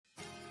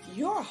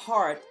Your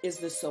heart is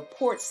the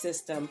support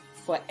system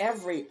for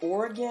every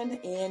organ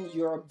in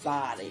your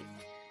body.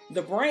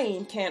 The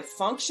brain can't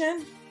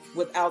function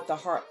without the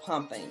heart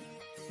pumping.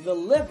 The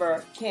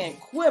liver can't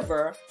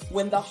quiver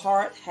when the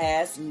heart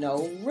has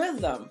no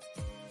rhythm.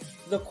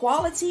 The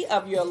quality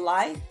of your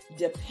life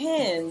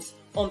depends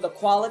on the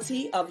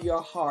quality of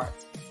your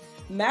heart.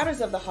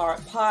 Matters of the Heart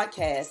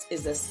podcast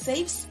is a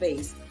safe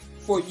space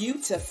for you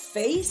to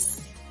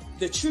face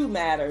the true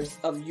matters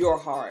of your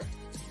heart.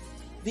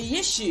 The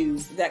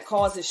issues that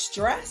causes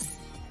stress,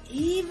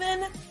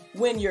 even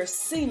when you're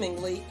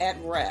seemingly at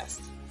rest.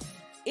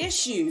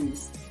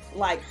 Issues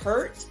like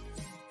hurt,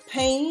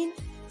 pain,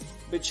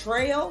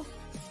 betrayal,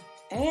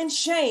 and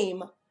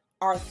shame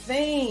are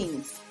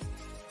things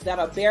that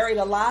are buried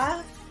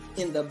alive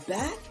in the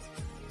back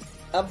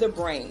of the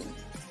brain.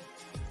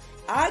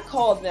 I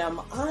call them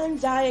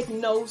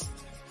undiagnosed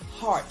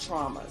heart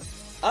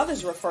traumas.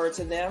 Others refer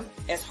to them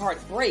as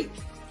heartbreak,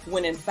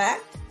 when in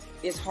fact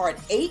it's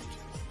heartache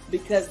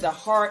because the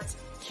heart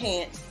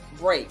can't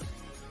break.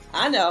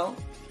 I know,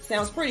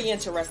 sounds pretty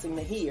interesting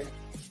to hear,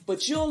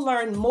 but you'll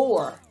learn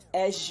more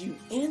as you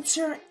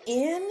enter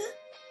in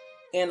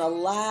and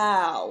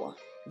allow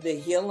the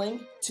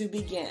healing to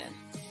begin.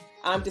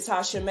 I'm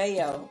Datasha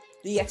Mayo,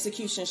 the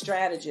execution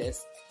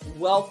strategist.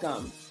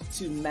 Welcome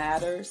to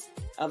Matters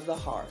of the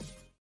Heart.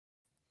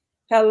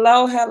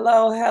 Hello,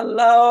 hello,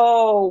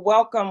 hello.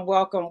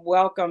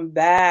 Welcome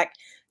back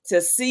to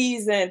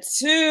season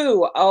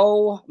 2.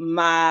 Oh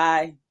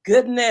my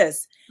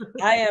goodness.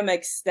 I am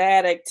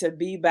ecstatic to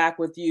be back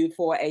with you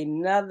for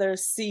another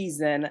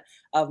season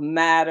of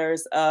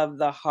Matters of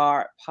the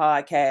Heart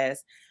podcast.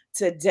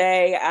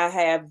 Today, I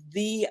have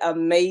the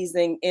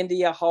amazing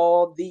India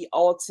Hall, the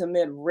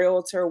ultimate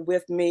realtor,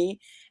 with me,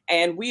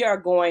 and we are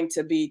going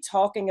to be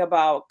talking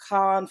about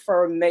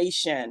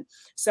confirmation.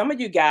 Some of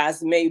you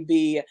guys may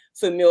be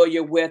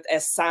familiar with a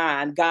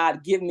sign.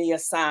 God, give me a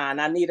sign.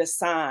 I need a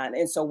sign.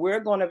 And so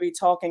we're going to be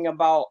talking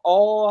about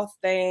all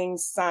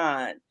things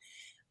sign.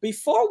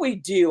 Before we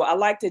do, I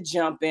like to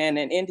jump in,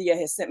 and India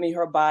has sent me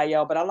her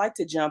bio, but I like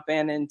to jump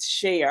in and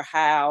share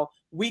how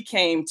we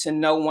came to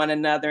know one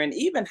another and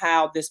even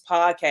how this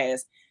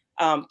podcast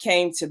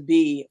came to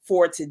be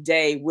for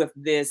today with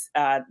this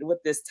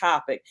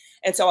topic.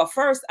 And so at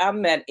first I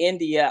met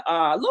India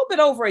a little bit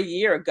over a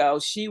year ago.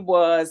 She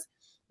was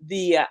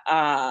the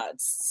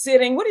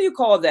sitting, what do you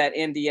call that,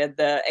 India?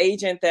 The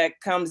agent that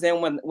comes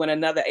in when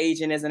another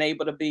agent isn't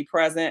able to be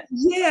present?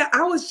 Yeah,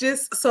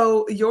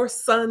 so your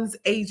son's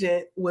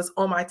agent was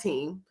on my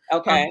team.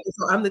 Okay.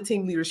 So I'm the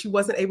team leader. She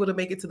wasn't able to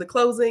make it to the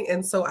closing,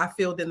 and so I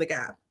filled in the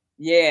gap.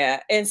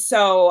 Yeah. And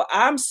so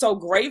I'm so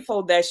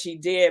grateful that she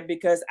did,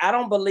 because I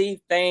don't believe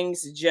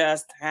things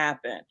just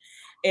happen.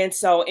 And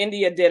so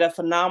India did a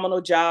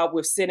phenomenal job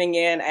with sitting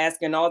in,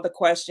 asking all the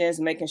questions,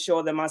 making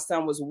sure that my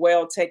son was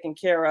well taken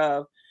care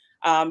of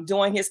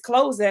during his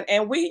closing.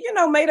 And we,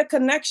 made a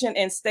connection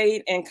and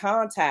stayed in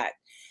contact.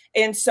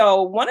 And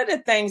so one of the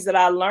things that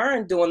I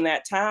learned during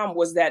that time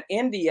was that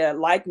India,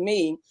 like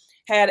me,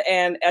 had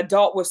an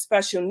adult with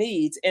special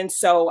needs. And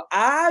so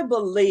I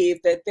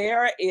believe that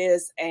there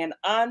is an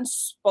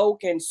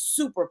unspoken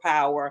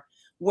superpower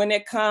when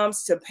it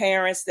comes to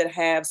parents that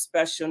have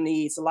special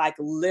needs. Like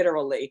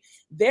literally,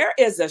 there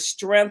is a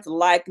strength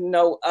like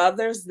no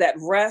others that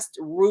rest,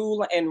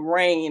 rule, and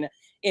reign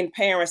in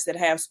parents that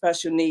have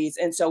special needs.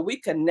 And so we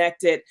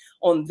connected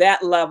on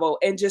that level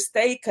and just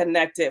stayed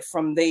connected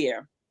from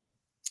there.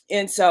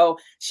 And so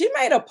she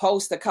made a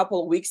post a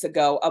couple of weeks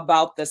ago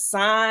about the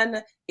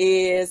sign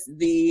is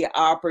the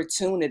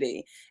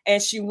opportunity.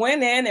 And she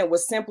went in and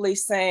was simply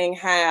saying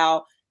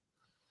how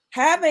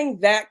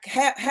having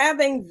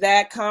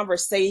that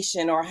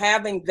conversation or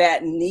having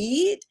that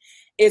need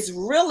is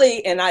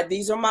really, and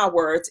these are my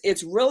words,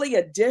 it's really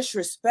a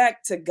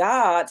disrespect to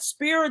God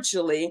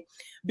spiritually,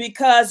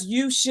 because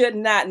you should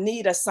not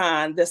need a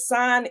sign. The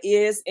sign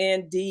is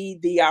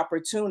indeed the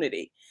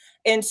opportunity.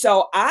 And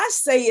so I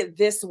say it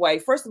this way.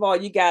 First of all,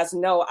 you guys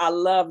know I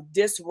love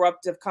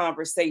disruptive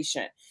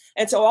conversation.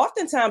 And so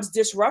oftentimes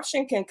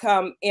disruption can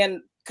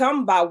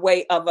come by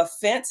way of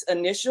offense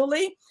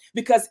initially,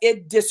 because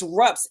it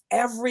disrupts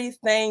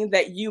everything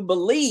that you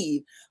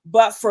believe.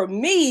 But for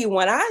me,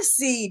 when I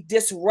see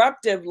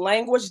disruptive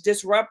language,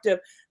 disruptive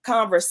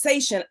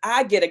conversation,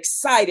 I get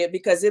excited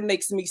because it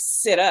makes me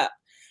sit up.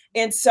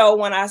 And so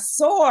when I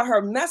saw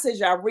her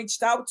message, I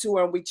reached out to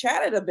her and we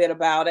chatted a bit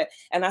about it.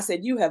 And I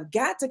said, you have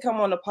got to come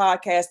on the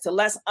podcast to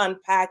let's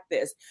unpack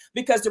this,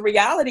 because the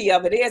reality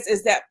of it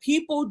is that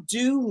people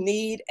do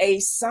need a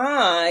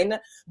sign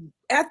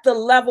at the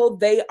level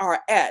they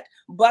are at.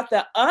 But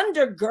the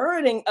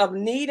undergirding of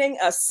needing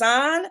a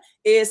sign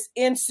is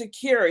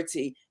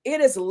insecurity.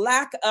 It is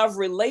lack of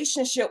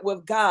relationship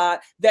with God,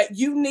 that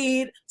you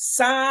need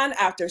sign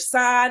after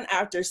sign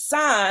after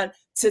sign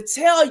to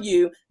tell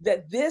you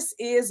that this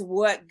is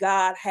what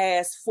God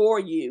has for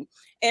you.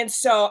 And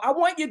so I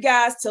want you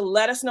guys to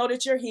let us know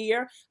that you're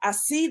here. I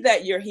see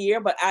that you're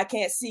here, but I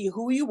can't see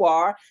who you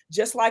are.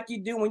 Just like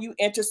you do when you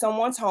enter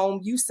someone's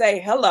home, you say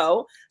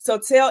hello. So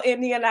tell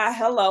India and I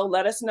hello.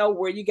 Let us know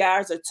where you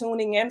guys are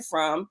tuning in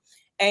from,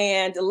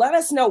 and let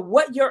us know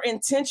what your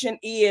intention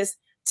is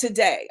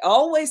today. I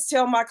always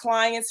tell my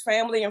clients,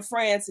 family, and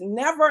friends,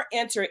 never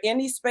enter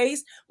any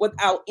space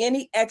without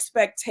any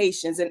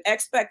expectations. An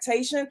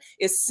expectation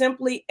is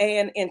simply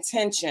an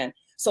intention.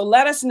 So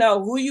let us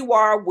know who you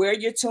are, where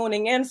you're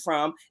tuning in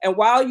from. And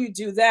while you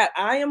do that,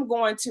 I am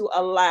going to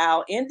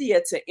allow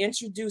India to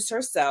introduce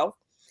herself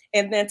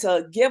and then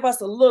to give us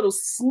a little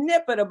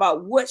snippet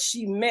about what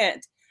she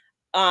meant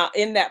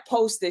in that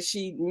post that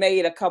she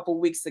made a couple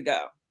weeks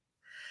ago.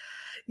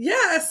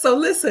 Yeah, so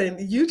listen,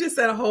 you just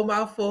said a whole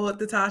mouthful,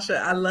 Natasha.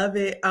 I love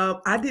it.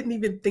 I didn't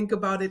even think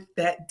about it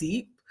that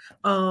deep.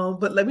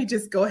 But let me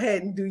just go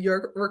ahead and do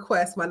your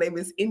request. My name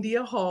is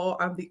India Hall.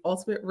 I'm the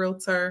Ultimate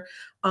Realtor.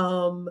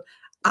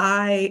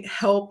 I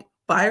help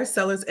buyers,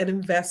 sellers, and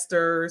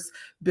investors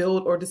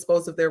build or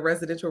dispose of their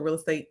residential real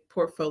estate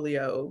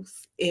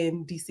portfolios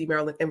in DC,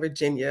 Maryland, and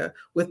Virginia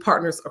with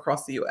partners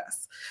across the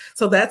US.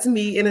 So that's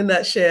me in a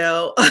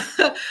nutshell.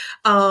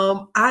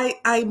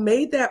 I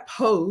made that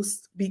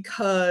post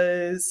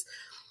because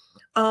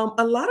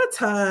a lot of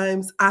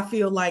times I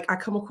feel like I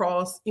come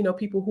across,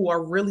 people who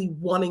are really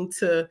wanting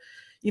to,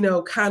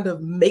 kind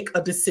of make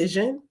a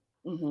decision.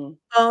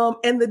 Mm-hmm.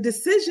 And the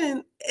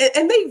decision,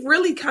 and they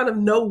really kind of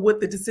know what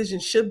the decision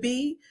should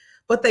be,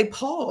 but they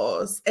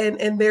pause,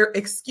 and their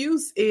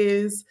excuse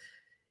is,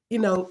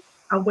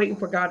 I'm waiting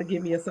for God to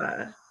give me a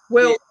sign.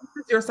 Well, yeah.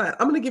 This is your sign.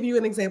 I'm going to give you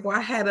an example. I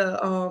had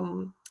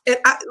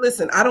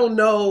listen, I don't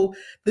know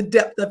the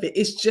depth of it.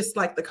 It's just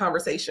like the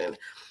conversation.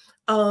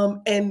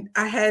 And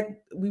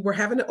we were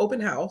having an open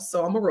house.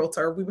 So I'm a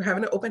realtor. We were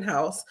having an open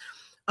house.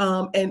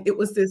 And it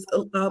was this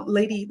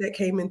lady that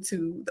came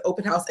into the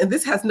open house, and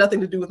this has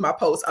nothing to do with my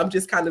post. I'm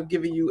just kind of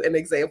giving you an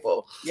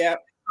example. Yeah.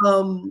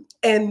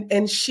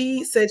 And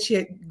she said she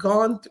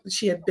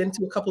had been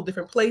to a couple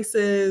different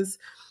places,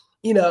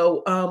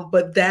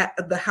 but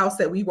that the house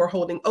that we were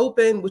holding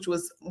open, which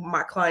was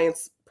my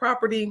client's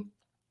property,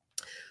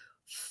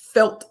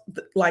 felt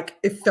like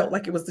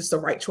it was just the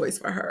right choice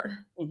for her.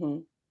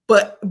 Mm-hmm.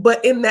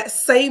 But in that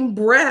same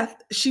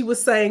breath, she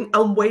was saying,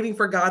 I'm waiting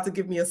for God to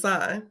give me a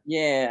sign.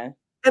 Yeah.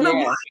 And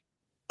I'm like,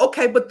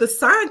 okay, but the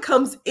sign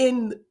comes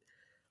in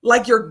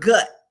like your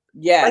gut.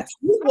 Yes. Like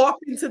you walk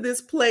into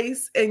this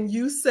place and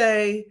you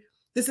say,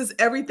 this is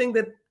everything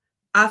that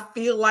I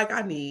feel like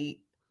I need.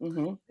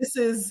 Mm-hmm. This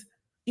is,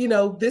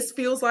 this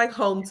feels like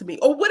home to me,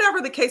 or whatever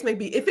the case may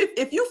be.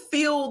 If you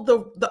feel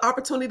the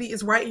opportunity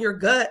is right in your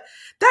gut,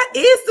 that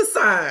is the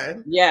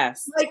sign.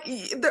 Yes. Like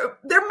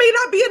there may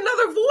not be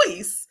another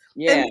voice.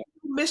 Yeah. And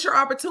you miss your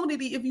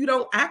opportunity if you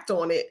don't act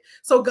on it.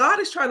 So God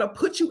is trying to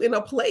put you in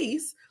a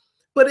place.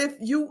 But if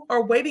you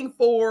are waiting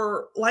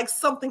for like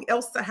something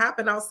else to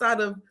happen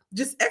outside of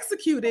just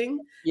executing,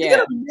 you're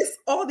gonna miss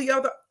all the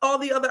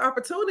other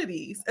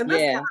opportunities. And that's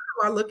kind of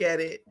how I look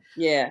at it.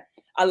 Yeah,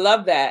 I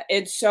love that.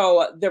 And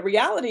so the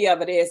reality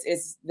of it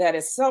is that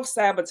it's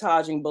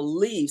self-sabotaging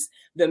beliefs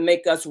that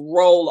make us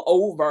roll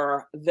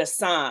over the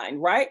sign,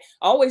 right?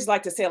 I always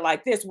like to say it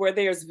like this: where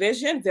there's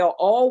vision, there'll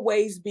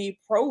always be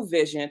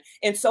provision.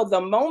 And so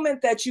the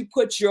moment that you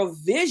put your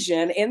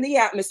vision in the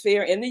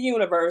atmosphere, in the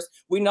universe,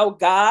 we know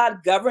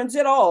God governs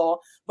it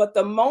all. But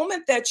the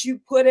moment that you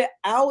put it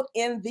out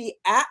in the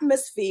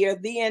atmosphere,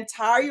 the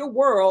entire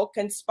world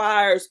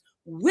conspires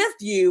with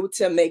you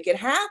to make it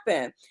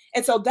happen.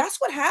 And so that's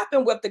what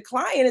happened with the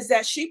client, is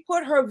that she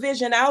put her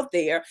vision out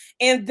there,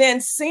 and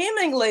then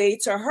seemingly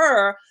to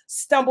her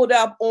stumbled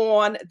up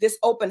on this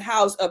open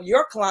house of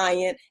your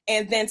client,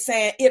 and then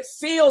saying, it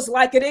feels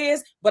like it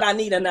is, but I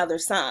need another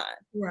sign.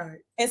 Right.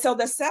 And so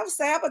the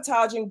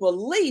self-sabotaging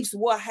beliefs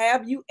will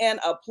have you in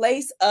a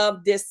place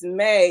of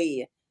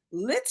dismay,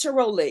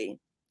 literally.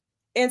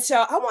 And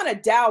so I want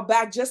to dial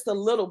back just a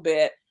little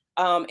bit,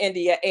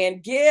 India,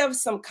 and give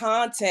some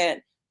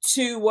content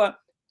to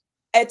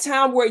a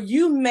time where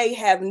you may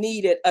have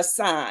needed a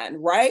sign,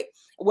 right?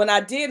 When I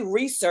did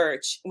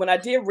research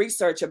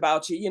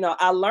about you,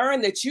 I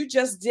learned that you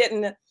just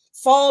didn't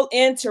fall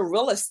into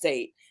real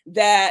estate,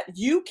 that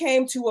you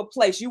came to a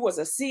place, you was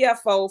a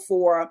CFO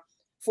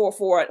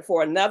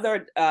for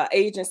another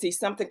agency,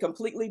 something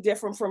completely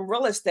different from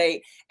real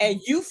estate.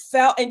 And you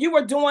felt, and you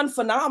were doing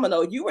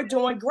phenomenal. You were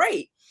doing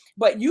great,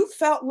 but you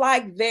felt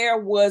like there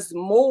was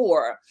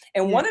more.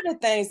 And one of the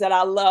things that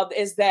I loved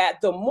is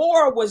that the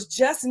more was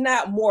just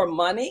not more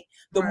money.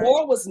 The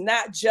more was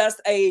not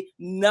just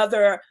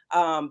another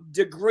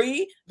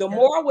degree. The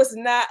more was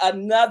not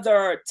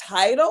another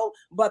title,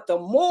 but the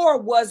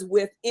more was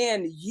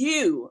within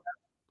you.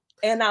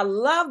 And I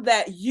love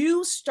that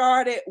you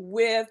started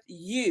with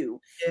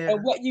you. Yeah.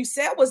 And what you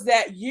said was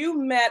that you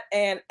met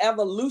an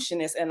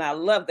evolutionist. And I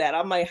love that.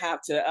 I might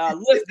have to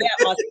lift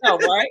that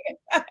myself, right?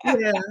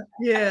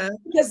 Yeah.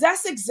 Because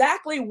that's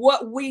exactly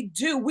what we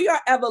do. We are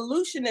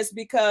evolutionists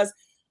because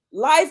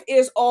life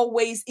is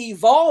always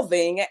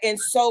evolving, and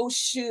so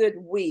should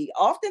we.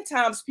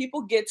 Oftentimes,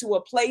 people get to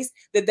a place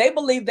that they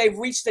believe they've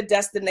reached a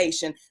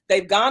destination.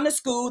 They've gone to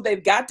school,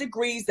 they've got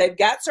degrees, they've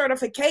got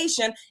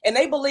certification, and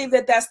they believe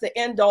that that's the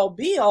end all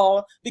be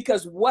all,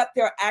 because what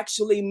they're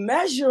actually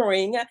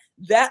measuring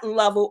that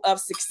level of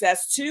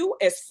success to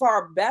is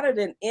far better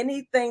than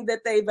anything that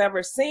they've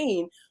ever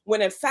seen,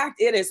 when in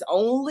fact it is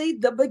only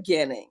the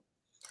beginning.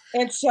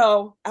 And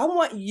so I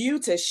want you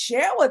to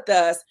share with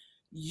us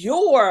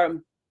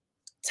your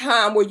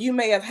time where you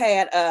may have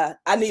had a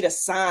I need a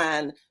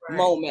sign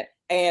moment,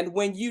 and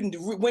when you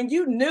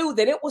knew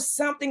that it was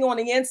something on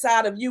the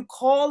inside of you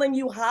calling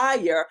you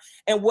higher,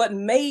 and what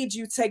made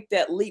you take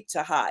that leap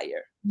to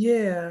higher.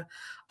 Yeah.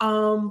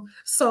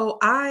 So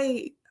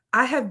I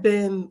have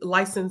been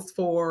licensed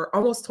for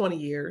almost 20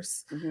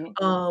 years.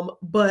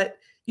 But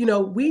you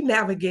know, we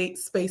navigate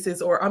spaces,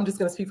 or I'm just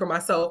going to speak for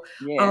myself.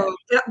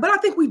 But I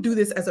think we do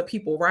this as a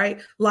people, right?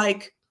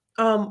 Like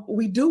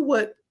we do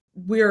what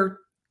we're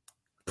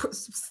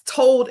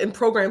told and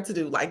programmed to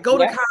do, like go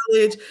to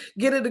college,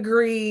 get a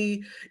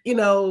degree, you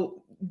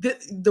know,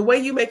 the way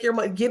you make your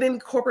money, get in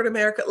corporate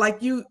America. Like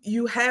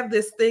you have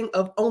this thing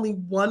of only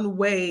one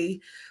way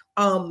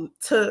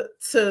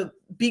to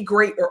be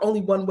great, or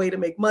only one way to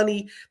make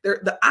money.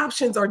 The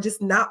options are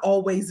just not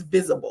always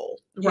visible,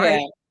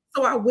 right?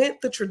 So I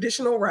went the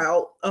traditional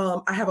route.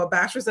 I have a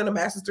bachelor's and a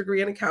master's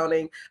degree in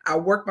accounting. I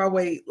worked my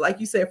way, like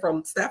you said,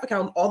 from staff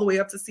accountant all the way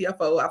up to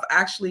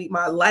CFO.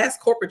 My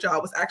last corporate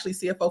job was actually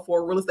CFO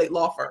for a real estate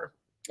law firm.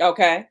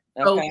 Okay.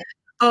 So,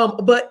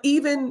 but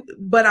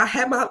I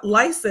had my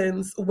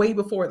license way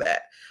before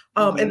that.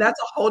 And that's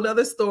a whole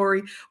nother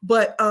story.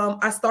 But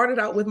I started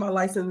out with my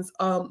license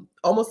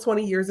almost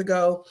 20 years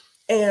ago.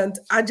 And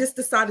I just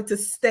decided to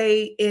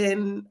stay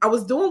in. I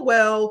was doing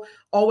well,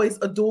 always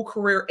a dual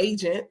career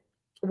agent.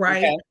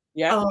 Right. Okay.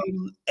 Yeah.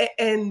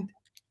 And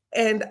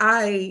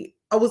I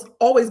was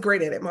always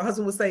great at it. My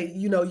husband would say,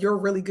 you know, you're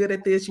really good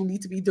at this. You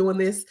need to be doing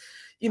this,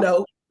 you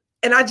know,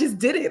 and I just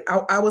did it.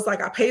 I was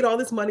like, I paid all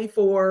this money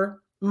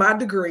for my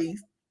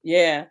degrees.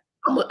 Yeah.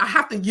 I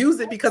have to use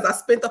it because I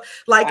spent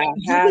I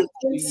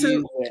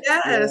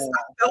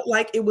felt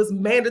like it was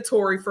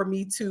mandatory for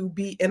me to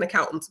be an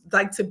accountant,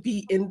 like to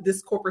be in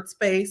this corporate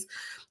space.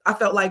 I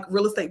felt like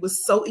real estate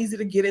was so easy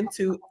to get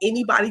into.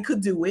 Anybody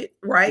could do it,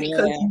 right?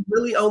 Because you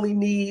really only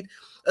need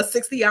a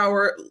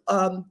 60-hour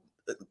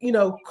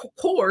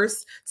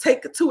course,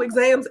 take 2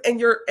 exams and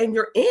you're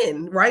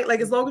in, right? Like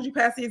as long as you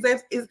pass the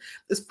exams, is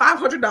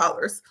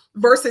 $500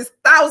 versus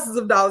thousands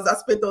of dollars I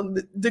spent on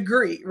the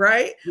degree,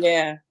 right?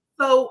 Yeah.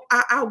 So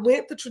I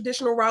went the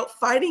traditional route,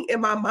 fighting in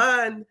my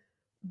mind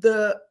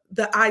the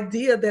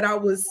idea that I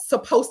was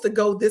supposed to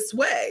go this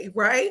way,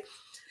 right?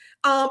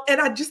 And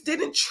I just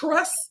didn't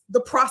trust the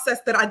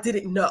process that I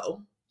didn't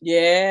know.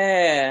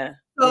 Yeah.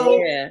 So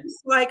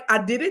it's like I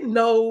didn't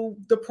know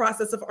the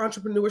process of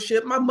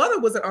entrepreneurship. My mother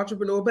was an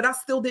entrepreneur, but I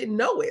still didn't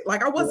know it.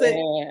 Like I wasn't,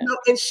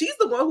 and she's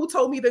the one who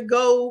told me to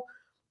go,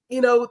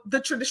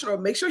 the traditional,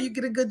 make sure you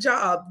get a good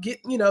job,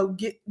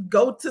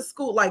 go to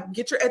school, like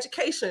get your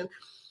education.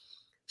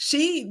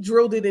 She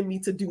drilled it in me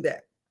to do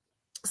that.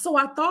 So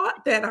I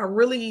thought that I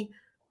really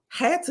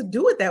had to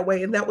do it that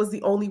way, and that was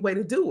the only way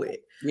to do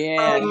it.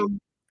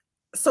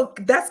 So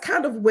that's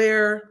kind of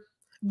where,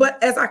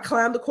 but as I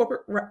climbed the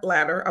corporate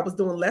ladder, I was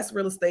doing less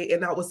real estate,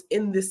 and I was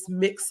in this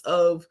mix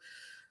of,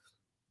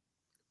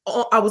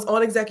 I was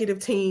on executive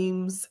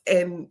teams,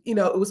 and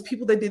it was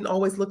people that didn't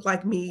always look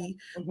like me.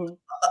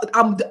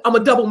 I'm a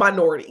double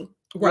minority,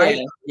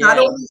 right? Not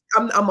only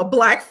I'm a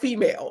Black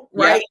female,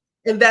 right?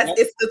 And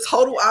it's the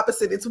total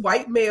opposite. It's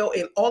white male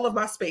in all of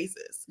my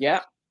spaces.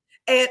 And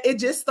it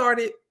just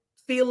started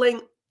feeling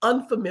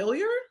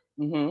unfamiliar.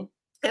 And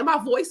my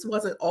voice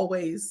wasn't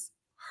always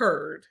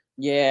heard.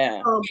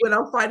 When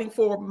I'm fighting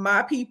for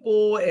my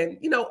people and,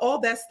 all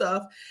that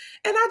stuff.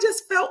 And I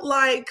just felt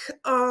like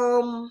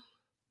I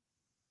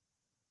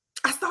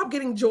stopped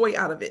getting joy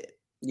out of it.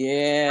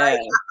 Right?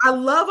 I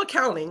love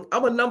accounting.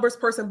 I'm a numbers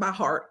person by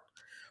heart.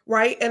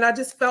 Right. And I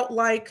just felt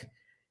like,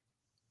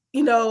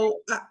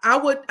 I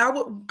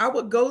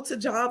would go to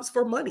jobs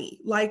for money.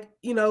 Like,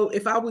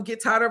 if I would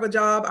get tired of a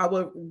job, I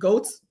would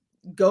go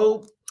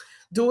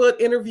do an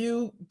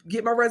interview,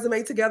 get my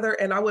resume together,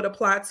 and I would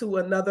apply to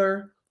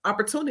another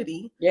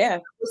opportunity. I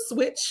would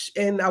switch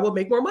and I would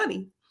make more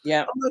money.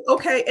 I'm like,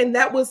 okay. And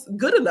that was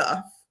good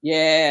enough.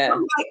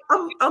 I'm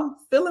like, I'm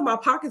filling my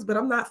pockets, but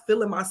I'm not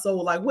filling my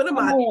soul. Like, what am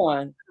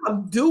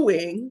I'm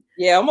doing?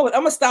 I'm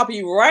gonna stop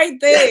you right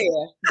there.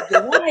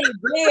 Right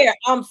there.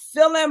 I'm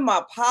filling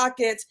my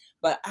pockets,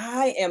 but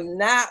I am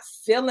not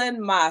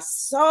filling my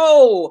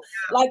soul.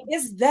 Like,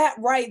 it's that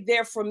right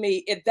there for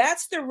me.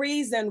 That's the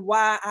reason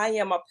why I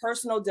am a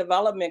personal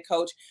development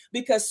coach,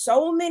 because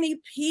so many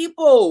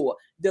people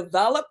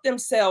develop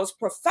themselves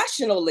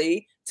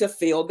professionally to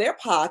fill their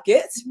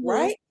pockets,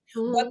 right?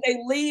 But they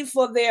leave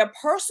for their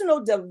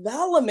personal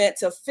development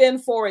to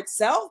fend for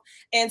itself.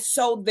 And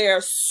so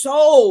their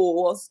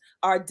souls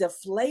are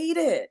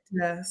deflated.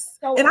 Yes.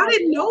 So and I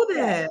didn't know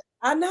that.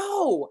 I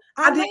know.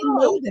 I I didn't know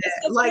know. It's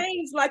that. the Like,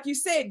 things, like you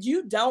said,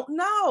 you don't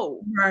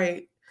know.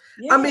 right.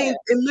 I Yeah. mean,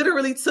 it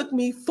literally took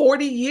me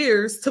 40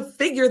 years to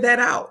figure that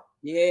out.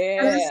 And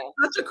Yeah. it's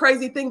such a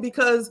crazy thing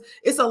because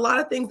it's a lot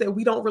of things that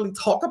we don't really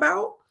talk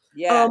about.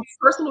 Yes.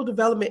 Personal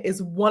development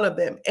is one of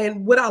them.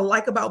 And what I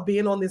like about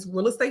being on this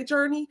real estate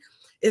journey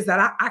is that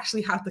I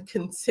actually have to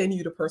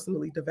continue to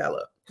personally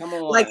develop. Come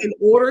Like, on. in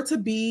order to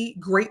be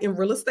great in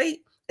real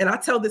estate, and I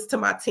tell this to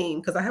my team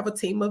because I have a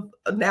team of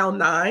now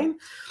 9.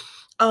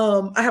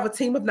 I have a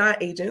team of 9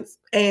 agents,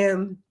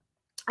 and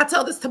I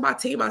tell this to my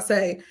team. I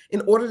say,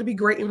 in order to be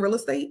great in real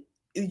estate,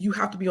 you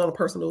have to be on a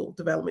personal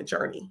development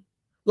journey.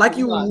 Like,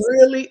 You you must.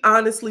 really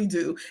honestly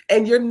do.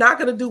 And you're not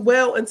going to do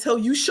well until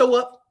you show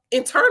up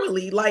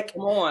internally, like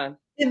Come on.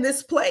 in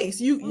this place.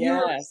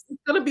 Yes.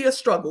 It's going to be a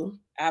struggle.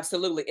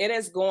 Absolutely. It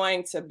is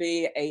going to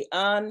be a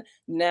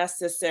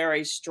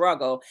unnecessary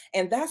struggle.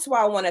 And that's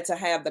why I wanted to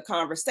have the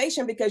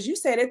conversation, because you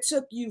said it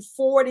took you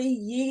 40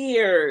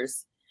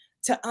 years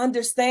to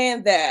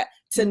understand that,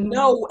 to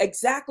know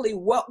exactly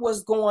what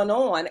was going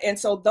on. And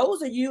so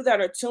those of you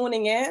that are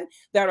tuning in,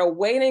 that are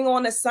waiting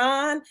on a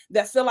sign,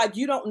 that feel like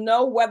you don't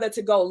know whether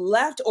to go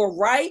left or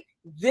right,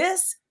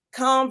 this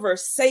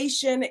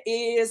conversation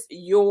is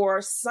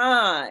your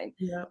sign.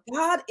 Yeah.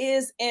 God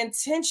is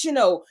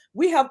intentional.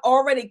 We have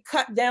already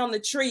cut down the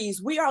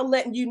trees. We are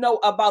letting you know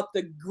about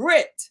the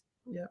grit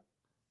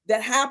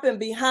that happened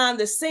behind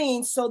the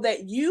scenes, so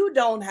that you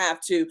don't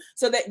have to,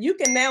 so that you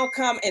can now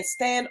come and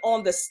stand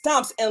on the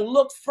stumps and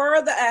look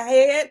further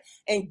ahead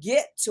and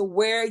get to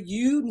where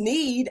you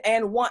need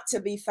and want to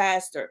be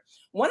faster.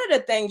 One of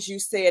the things you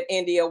said,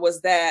 India, was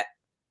that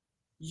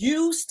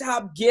you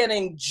stopped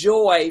getting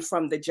joy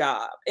from the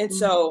job. And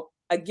so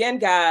again,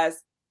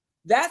 guys,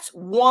 that's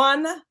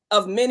one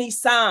of many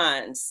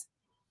signs.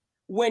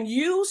 When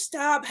you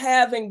stop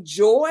having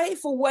joy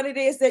for what it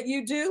is that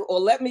you do, or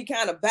let me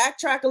kind of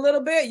backtrack a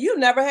little bit, you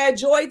never had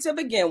joy to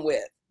begin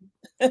with.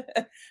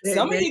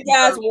 Some of you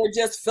guys were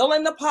just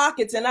filling the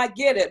pockets, and I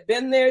get it.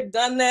 Been there,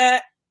 done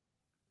that,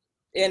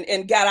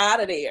 and got out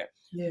of there.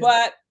 Yeah.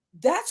 But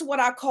that's what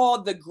I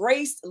call the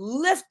grace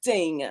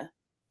lifting.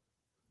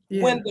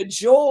 Yeah. When the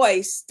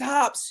joy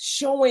stops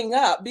showing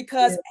up,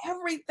 because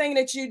everything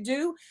that you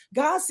do,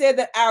 God said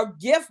that our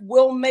gift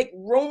will make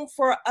room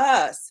for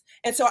us.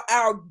 And so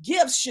our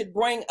gifts should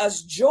bring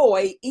us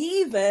joy,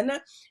 even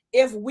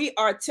if we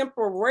are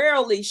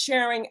temporarily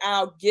sharing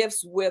our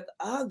gifts with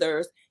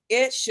others.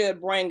 It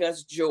should bring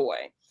us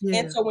joy. Yeah.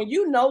 And so when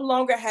you no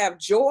longer have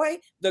joy,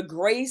 the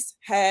grace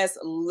has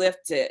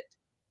lifted,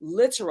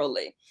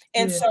 literally.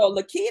 And so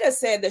Lakita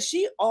said that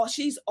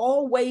she's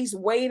always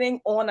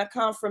waiting on a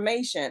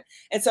confirmation.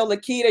 And so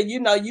Lakita, you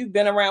know, you've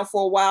been around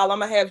for a while. I'm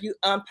gonna have you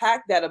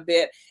unpack that a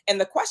bit.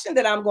 And the question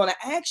that I'm going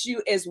to ask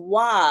you is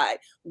why?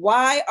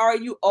 Why are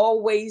you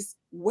always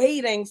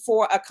waiting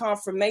for a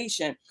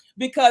confirmation?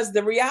 Because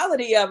the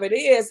reality of it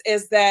is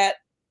that,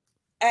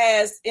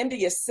 as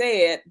India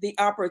said, the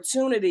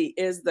opportunity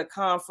is the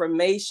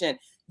confirmation.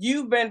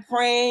 You've been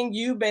praying,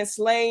 you've been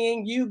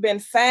slaying, you've been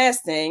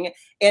fasting,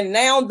 and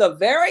now the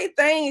very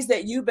things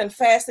that you've been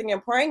fasting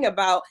and praying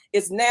about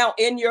is now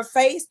in your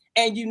face,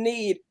 and you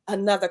need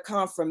another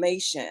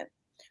confirmation.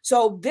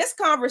 So this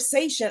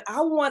conversation, I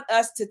want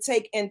us to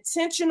take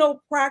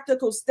intentional,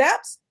 practical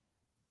steps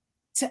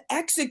to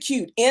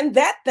execute in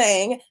that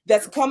thing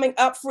that's coming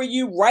up for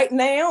you right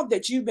now,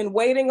 that you've been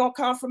waiting on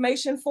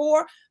confirmation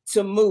for,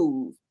 to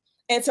move.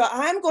 And so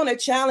I'm going to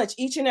challenge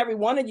each and every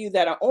one of you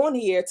that are on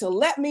here to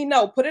let me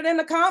know, put it in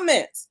the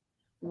comments.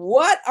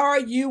 What are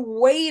you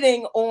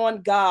waiting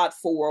on God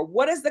for?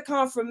 What is the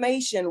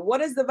confirmation?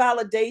 What is the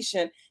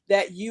validation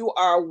that you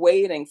are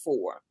waiting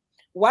for?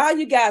 While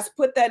you guys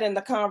put that in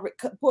the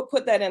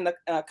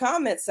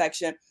comment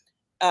section,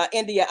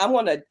 India, I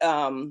want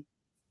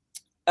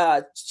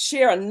to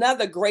share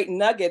another great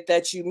nugget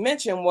that you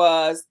mentioned.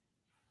 Was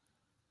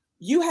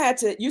you had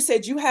to get used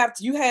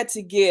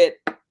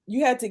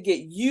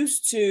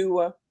to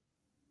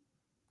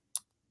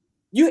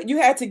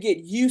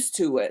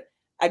it.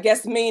 I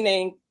guess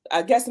meaning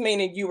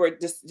you were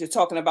just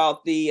talking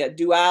about the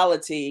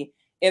duality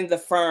in the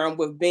firm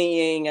with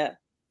being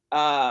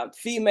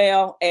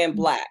female and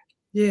Black.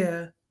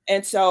 Yeah.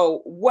 And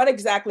so what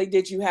exactly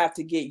did you have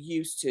to get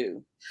used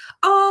to?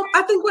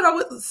 I think what I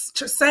was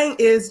saying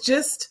is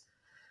just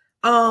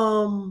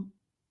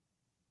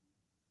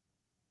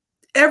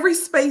every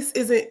space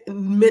isn't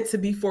meant to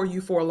be for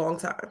you for a long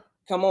time.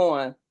 Come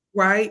on.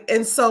 Right.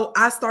 And so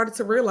I started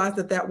to realize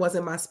that that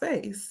wasn't my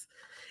space.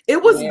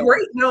 It was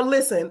great. Now,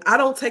 listen, I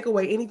don't take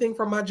away anything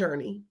from my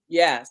journey.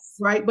 Yes.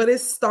 Right. But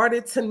it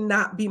started to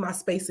not be my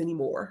space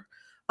anymore.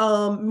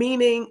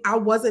 Meaning I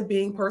wasn't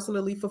being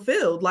personally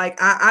fulfilled. Like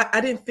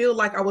I didn't feel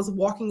like I was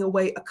walking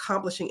away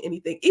accomplishing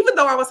anything, even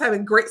though I was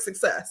having great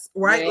success.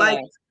 Right.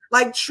 Yeah.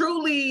 Like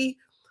truly,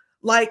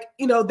 like,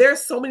 you know,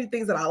 there's so many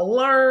things that I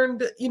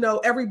learned. You know,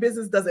 every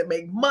business doesn't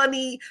make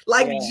money.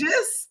 Like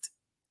just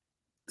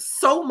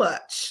so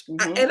much.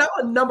 And I'm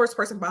a numbers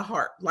person by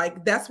heart.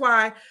 Like that's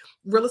why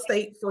real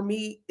estate for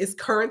me is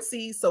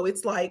currency. So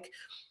it's like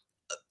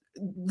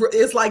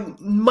it's like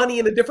money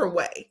in a different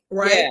way,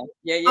 right?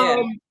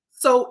 Yeah.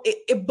 So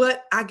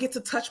but I get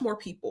to touch more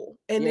people,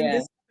 and in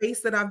this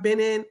space that I've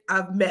been in,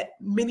 I've met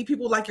many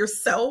people like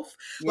yourself.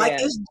 Like,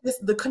 it's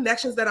just the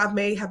connections that I've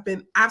made have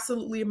been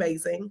absolutely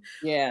amazing.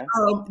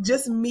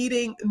 Just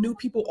meeting new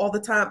people all the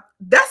time,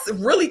 that's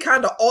really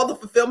kind of all the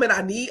fulfillment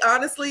I need,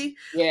 honestly.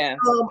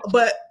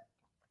 But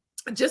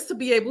just to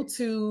be able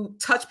to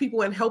touch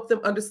people and help them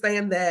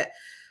understand that,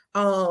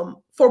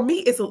 for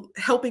me, it's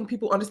helping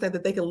people understand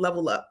that they can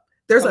level up.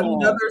 There's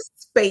another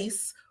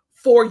space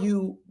for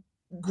you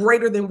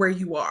greater than where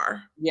you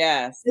are.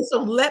 And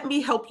so let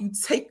me help you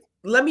take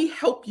let me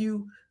help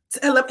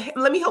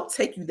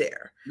take you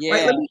there.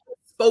 Right? Let me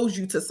expose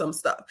you to some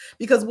stuff,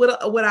 because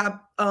what I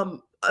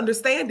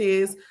understand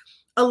is,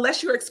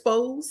 unless you're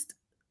exposed,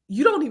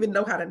 you don't even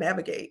know how to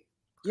navigate.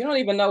 You don't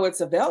even know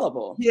it's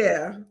available.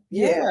 And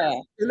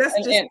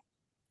that's just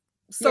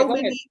so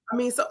many. I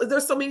mean, so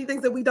there's so many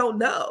things that we don't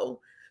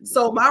know.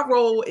 So my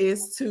role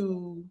is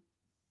to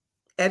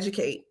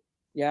educate.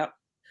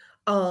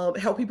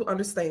 Help people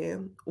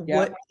understand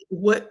what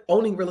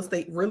owning real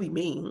estate really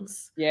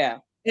means.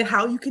 And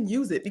how you can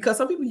use it, because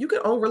some people, you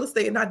can own real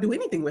estate and not do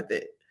anything with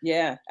it.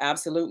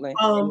 Absolutely.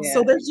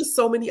 So there's just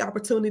so many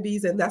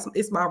opportunities, and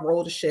it's my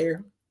role to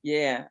share.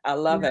 I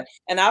love it.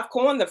 And I've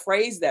coined the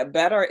phrase that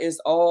better is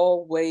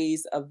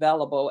always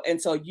available. And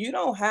so you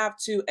don't have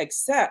to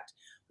accept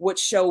what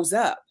shows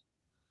up.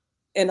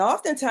 And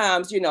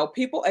oftentimes,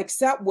 people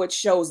accept what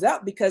shows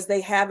up because they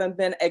haven't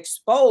been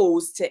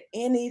exposed to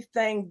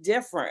anything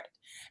different.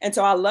 And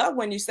so I love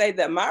when you say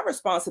that my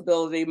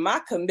responsibility,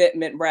 my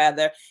commitment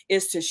rather,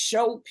 is to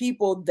show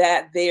people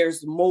that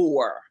there's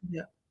more,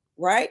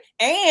 right?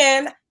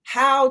 And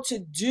how to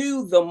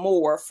do the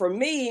more. For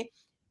me,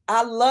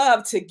 I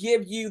love to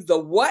give you the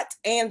what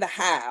and the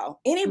how.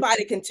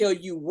 Anybody can tell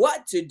you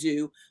what to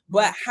do,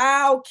 but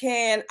how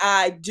can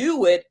I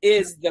do it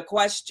is the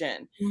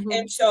question.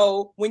 And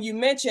so when you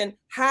mention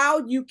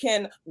how you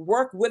can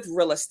work with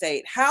real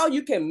estate, how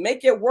you can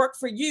make it work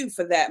for you,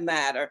 for that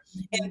matter,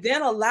 and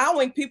then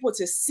allowing people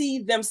to see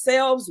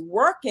themselves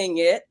working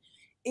it,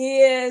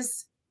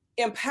 is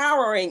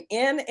empowering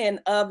in and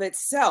of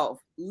itself,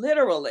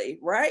 literally,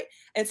 right?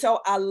 And so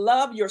I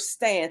love your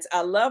stance.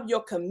 I love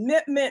your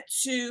commitment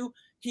to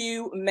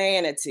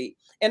humanity.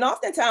 And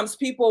oftentimes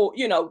people,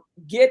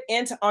 get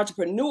into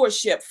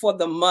entrepreneurship for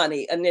the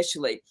money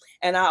initially.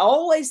 And I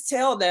always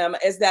tell them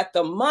is that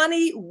the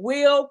money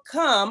will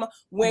come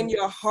when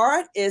your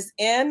heart is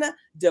in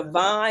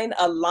divine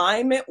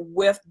alignment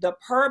with the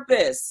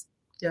purpose.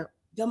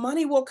 The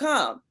money will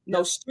come.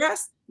 No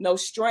stress, no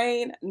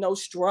strain, no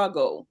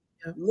struggle.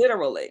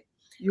 Literally.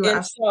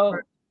 And so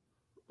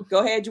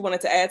go ahead. You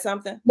wanted to add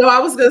something? No, I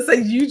was going to say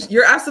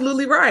you're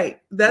absolutely right.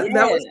 That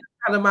was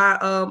kind of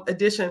my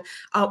addition.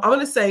 I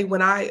want to say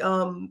when I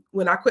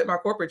quit my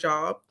corporate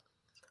job,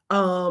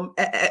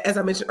 as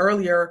I mentioned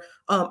earlier,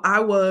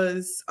 I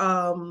was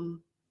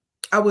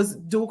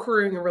dual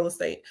careering in real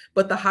estate,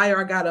 but the higher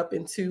I got up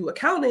into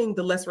accounting,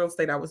 the less real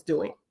estate I was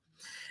doing.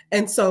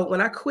 And so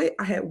when I quit,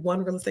 I had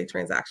one real estate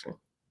transaction.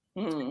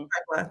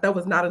 That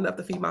was not enough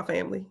to feed my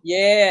family.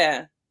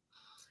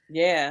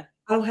 I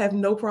don't have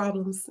no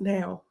problems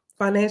now.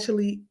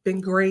 Financially,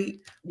 been great.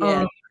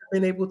 Been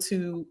able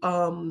to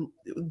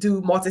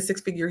do multi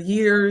six-figure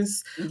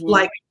years,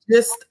 like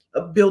just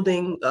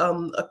building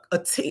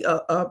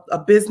a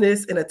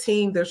business and a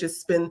team. There's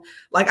just been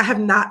like, I have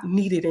not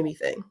needed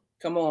anything.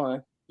 Come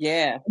on.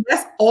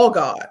 That's all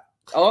God.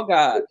 Oh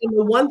God. And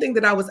the one thing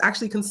that I was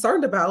actually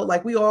concerned about,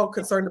 like we all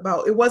concerned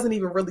about, it wasn't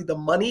even really the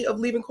money of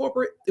leaving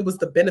corporate, it was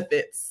the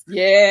benefits.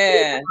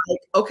 Like,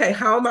 okay,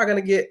 how am I going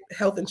to get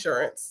health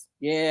insurance?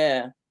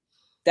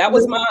 That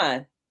was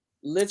mine.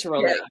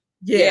 Literally.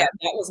 That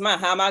was mine.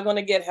 How am I going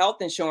to get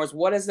health insurance?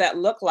 What does that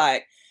look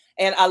like?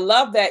 And I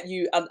love that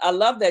you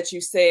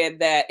said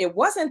that it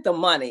wasn't the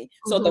money.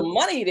 So the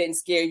money didn't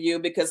scare you,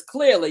 because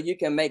clearly you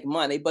can make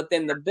money, but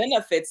then the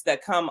benefits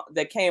that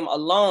came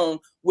along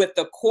with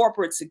the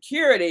corporate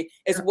security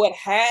is what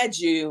had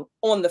you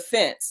on the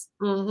fence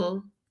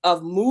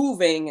of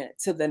moving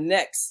to the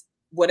next,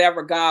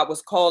 whatever God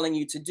was calling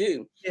you to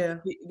do.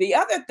 The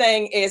other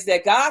thing is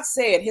that God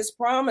said his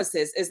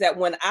promises is that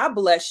when I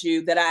bless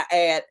you, that I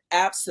add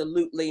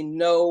absolutely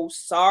no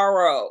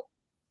sorrow.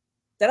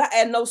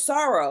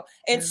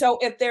 And so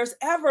if there's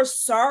ever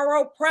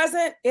sorrow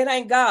present, it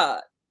ain't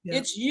God.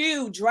 It's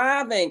you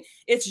driving.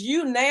 It's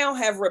you now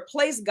have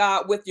replaced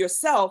God with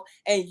yourself,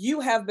 and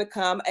you have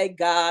become a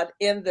God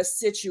in the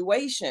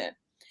situation.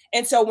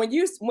 And so when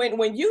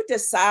you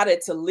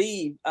decided to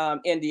leave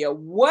India,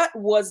 what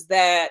was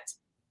that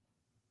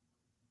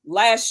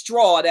last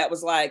straw that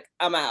was like,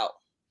 I'm out?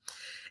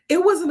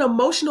 It was an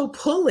emotional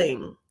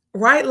pulling,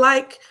 right?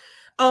 Like,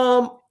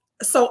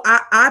 so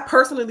I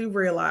personally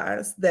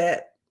realized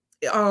that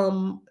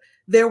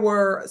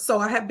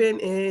I had been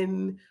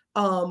in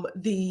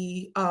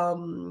the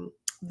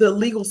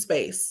legal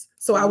space.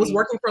 So I was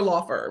working for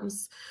law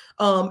firms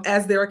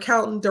as their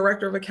accountant,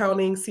 director of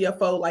accounting,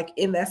 CFO, like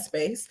in that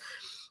space.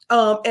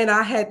 And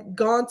I had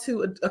gone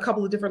to a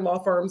couple of different law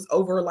firms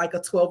over like a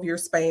 12-year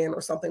span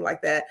or something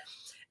like that.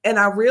 And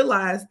I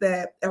realized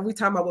that every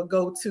time I would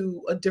go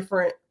to a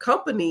different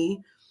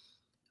company,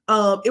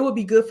 it would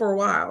be good for a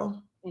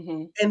while.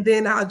 Mm-hmm. And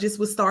then I just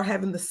would start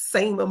having the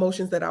same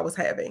emotions that I was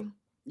having.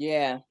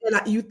 Yeah.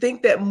 And you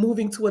think that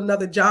moving to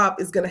another job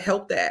is going to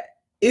help that.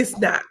 It's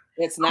not.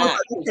 It's not. Like,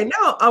 okay,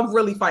 now I'm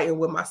really fighting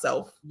with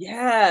myself.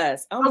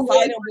 Yes. I'm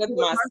fighting with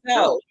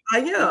myself. I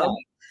am. Yeah.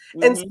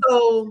 Mm-hmm. And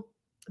so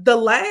the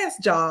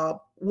last job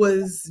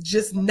was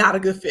just not a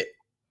good fit.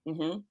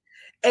 Mm-hmm.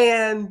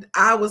 And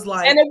I was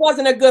like, and it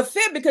wasn't a good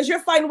fit because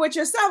you're fighting with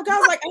yourself.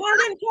 God's like, I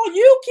didn't tell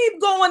you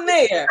keep going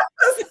there.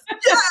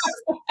 Yes.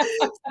 So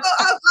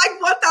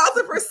I'm like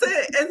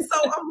 1000%. And so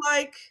I'm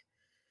like,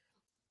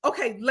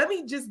 okay, let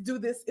me just do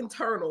this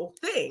internal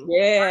thing.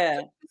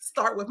 Yeah.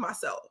 Start with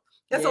myself.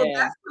 And so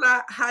that's when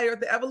I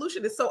hired the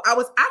evolutionist. So I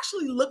was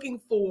actually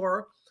looking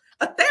for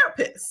a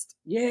therapist.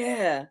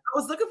 Yeah. I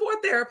was looking for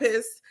a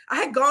therapist. I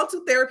had gone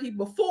to therapy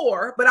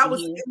before, but I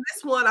was in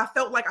this one, I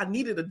felt like I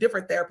needed a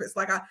different therapist.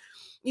 Like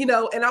and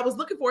I was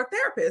looking for a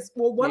therapist.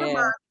 Well, one of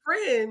my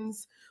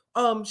friends,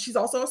 she's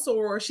also a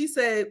soror, she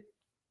said,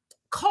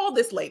 call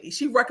this lady.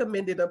 She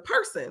recommended a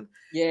person.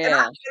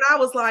 Yeah. And I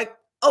was like,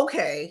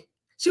 okay.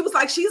 She was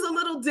like, she's a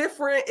little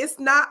different. It's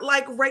not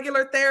like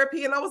regular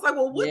therapy. And I was like,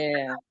 well, what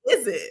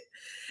is it?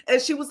 And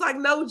she was like,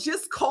 no,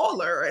 just call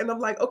her. And I'm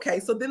like,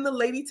 okay. So then the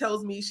lady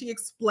tells me, she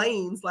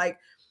explains like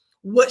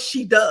what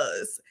she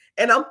does.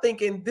 And I'm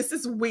thinking, this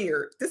is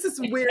weird. This is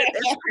weird.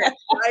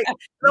 Right? And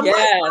I'm like,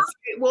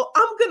 okay, well,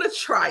 I'm going to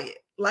try it.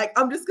 Like,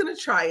 I'm just going to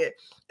try it.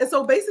 And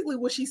so basically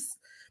what she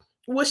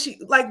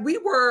like, we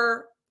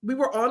were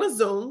on a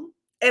Zoom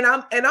and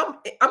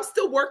I'm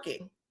still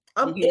working.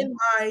 I'm in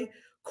my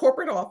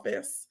corporate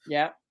office.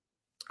 Yeah.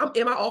 I'm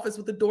in my office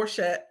with the door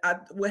shut. I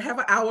would have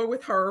an hour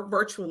with her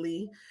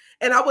virtually.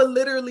 And I would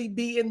literally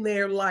be in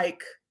there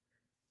like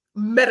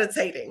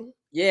meditating.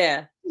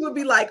 Yeah. She would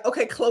be like,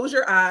 okay, close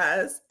your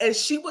eyes. And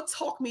she would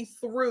talk me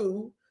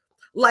through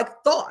like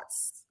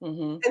thoughts.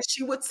 And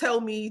she would tell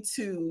me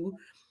to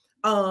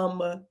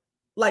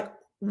like,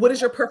 what is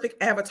your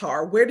perfect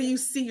avatar? Where do you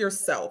see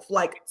yourself?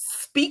 Like,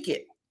 speak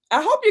it.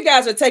 I hope you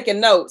guys are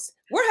taking notes.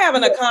 We're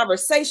having a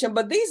conversation,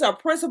 but these are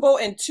principles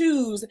and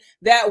tools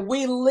that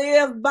we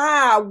live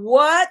by.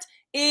 What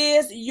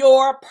is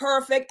your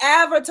perfect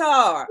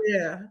avatar?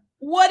 Yeah.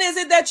 What is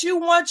it that you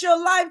want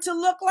your life to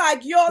look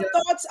like? Your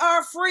thoughts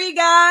are free,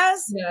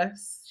 guys.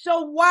 Yes.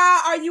 So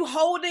why are you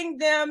holding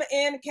them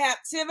in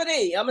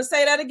captivity? I'm going to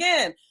say that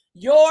again.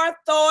 Your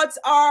thoughts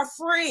are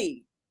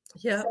free.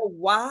 Yeah. So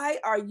why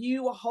are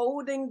you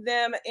holding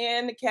them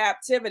in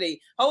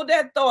captivity? Hold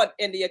that thought,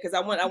 India, because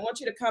I want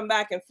you to come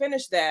back and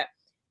finish that.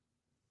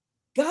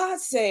 God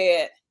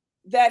said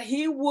that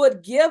he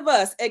would give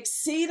us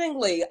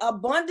exceedingly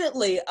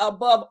abundantly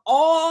above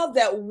all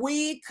that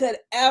we could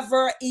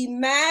ever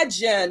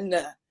imagine.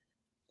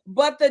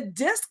 But the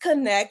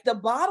disconnect, the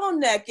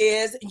bottleneck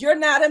is you're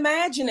not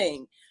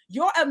imagining.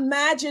 Your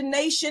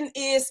imagination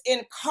is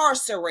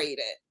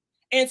incarcerated.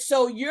 And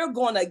so you're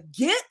going to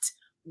get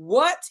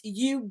what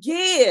you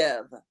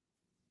give.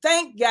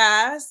 Think,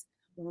 guys.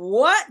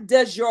 What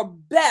does your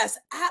best,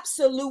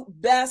 absolute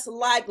best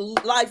life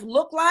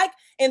look like?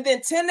 And then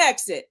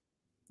 10x it.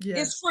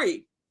 It's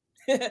free.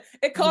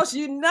 It costs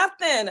you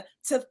nothing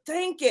to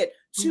think it,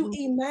 to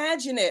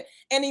imagine it.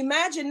 And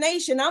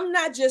imagination, I'm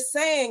not just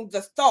saying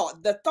the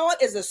thought. The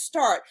thought is a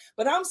start,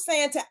 but I'm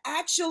saying to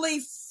actually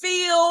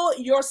feel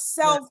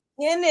yourself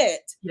in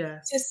it.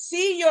 To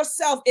see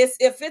yourself, if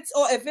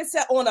it's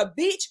on a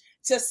beach,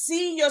 to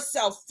see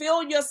yourself,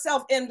 feel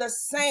yourself in the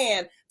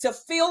sand, to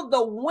feel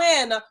the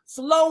wind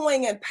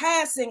flowing and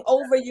passing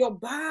over your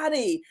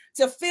body,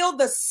 to feel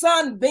the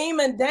sun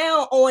beaming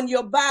down on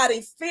your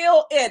body.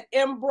 Feel it,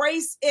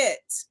 embrace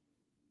it.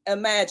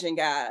 Imagine,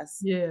 guys.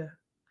 Yeah.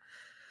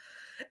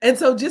 And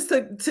so just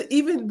to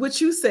even what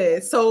you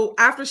said, so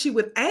after she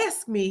would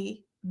ask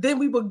me, then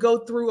we would go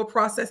through a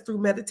process through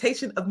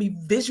meditation of me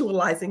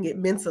visualizing it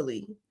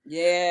mentally.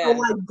 Yeah. So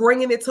like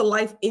bringing it to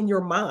life in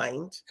your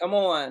mind. Come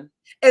on.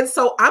 And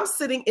so I'm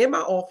sitting in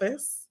my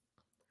office,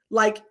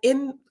 like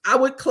I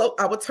would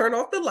turn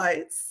off the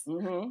lights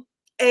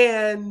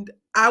and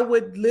I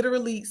would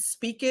literally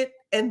speak it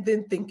and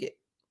then think it.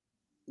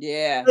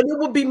 Yeah. And it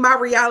would be my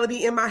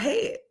reality in my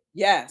head.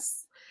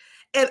 Yes.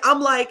 And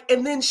I'm like,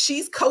 and then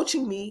she's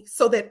coaching me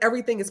so that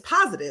everything is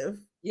positive.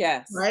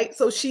 Yes. Right.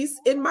 So she's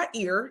in my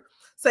ear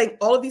saying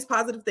all of these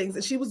positive things.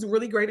 And she was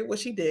really great at what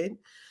she did.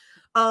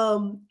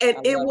 And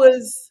it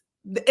was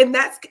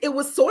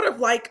sort of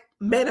like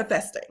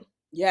manifesting.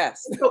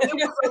 Yes. So it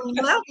was a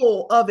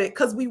level of it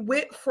because we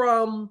went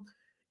from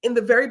in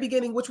the very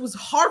beginning, which was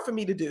hard for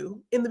me to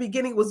do. In the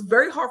beginning, it was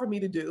very hard for me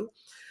to do.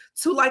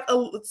 To like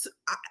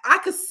I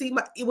could see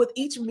with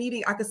each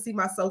meeting, I could see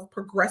myself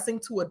progressing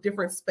to a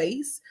different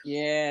space.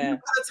 Yeah. And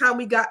by the time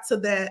we got to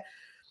that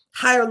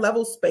higher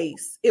level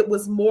space, it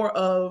was more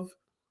of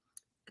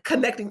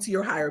connecting to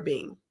your higher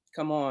being.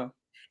 Come on.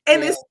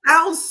 And it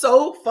sounds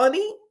so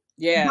funny.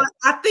 Yeah. But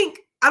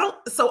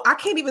I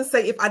can't even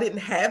say if I didn't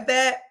have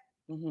that,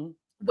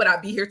 would I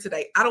be here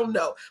today? I don't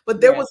know.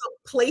 But there was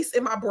a place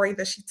in my brain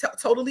that she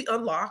totally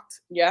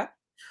unlocked. Yeah.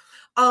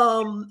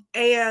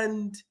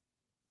 And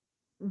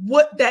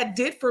what that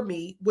did for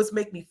me was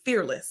make me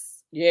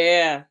fearless.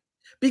 Yeah.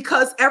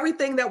 Because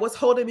everything that was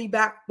holding me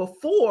back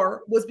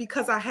before was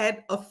because I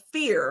had a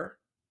fear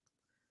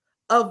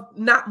of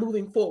not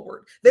moving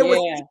forward. There was,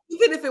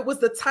 even if it was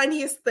the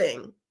tiniest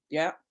thing.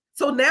 Yeah.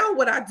 So now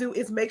what I do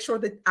is make sure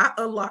that I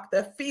unlock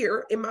that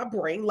fear in my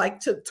brain, like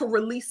to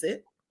release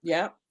it.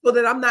 Yeah. So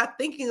that I'm not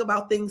thinking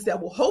about things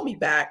that will hold me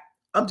back.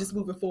 I'm just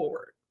moving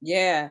forward.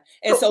 Yeah.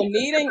 And so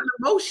needing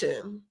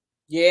emotion.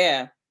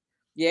 Yeah.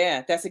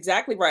 Yeah, that's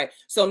exactly right.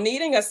 So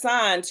needing a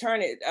sign,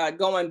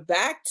 going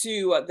back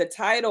to the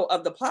title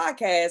of the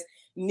podcast,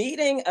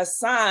 needing a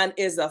sign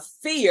is a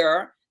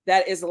fear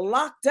that is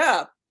locked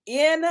up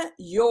in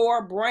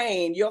your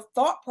brain, your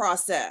thought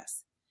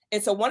process.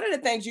 And so one of the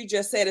things you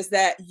just said is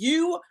that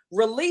you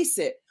release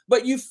it,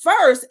 but you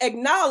first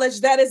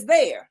acknowledge that it's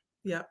there.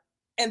 Yeah.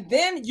 And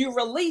then you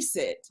release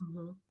it.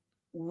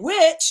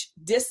 Which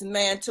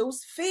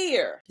dismantles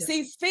fear. Yes.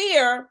 See,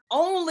 fear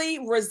only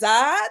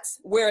resides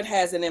where it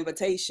has an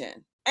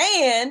invitation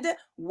and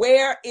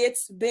where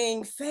it's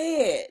being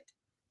fed.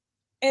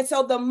 And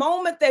so the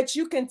moment that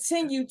you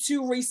continue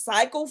to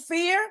recycle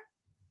fear,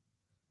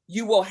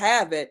 you will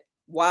have it.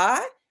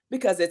 Why?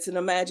 Because it's an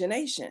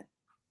imagination.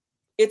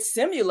 It's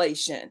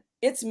simulation.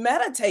 It's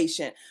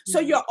meditation. So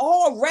you're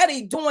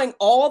already doing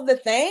all the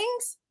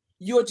things.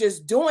 You're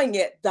just doing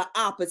it the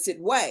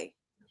opposite way.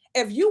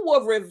 If you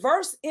will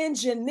reverse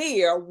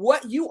engineer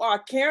what you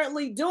are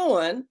currently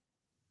doing,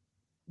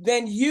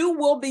 then you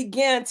will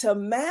begin to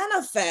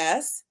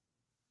manifest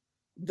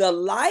the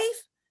life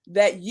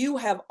that you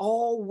have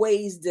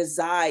always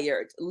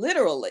desired,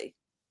 literally.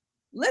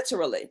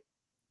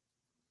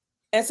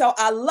 And so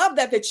I love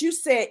that you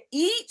said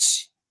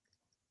each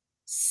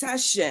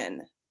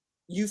session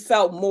you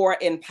felt more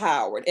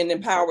empowered, and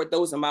empowered,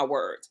 those are my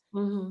words.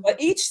 But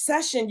each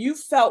session you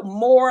felt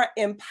more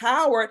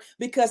empowered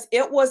because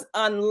it was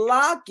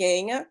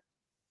unlocking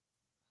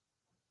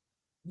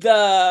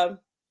the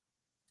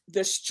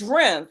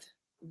strength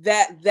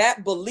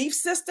that belief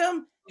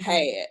system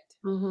had.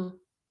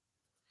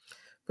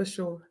 For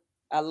sure.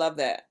 I love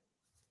that.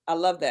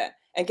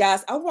 And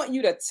guys, I want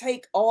you to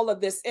take all of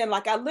this in.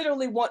 Like, I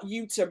literally want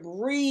you to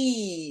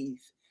breathe,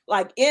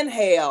 like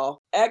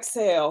inhale,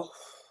 exhale,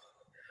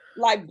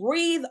 like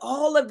breathe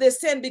all of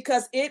this in,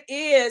 because it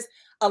is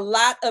a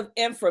lot of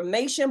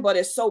information, but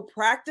it's so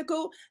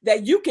practical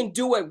that you can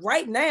do it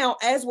right now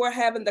as we're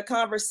having the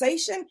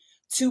conversation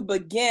to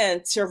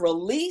begin to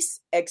release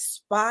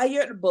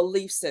expired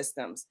belief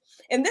systems.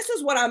 And this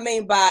is what I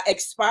mean by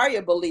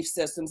expired belief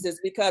systems, is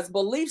because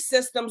belief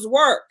systems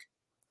work.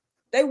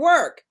 They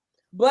work,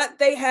 but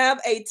they have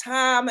a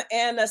time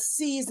and a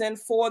season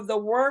for the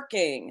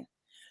working.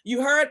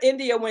 You heard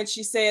India when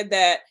she said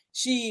that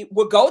she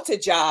would go to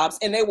jobs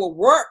and they will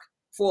work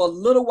for a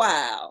little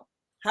while.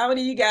 How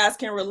many of you guys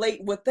can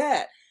relate with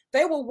that?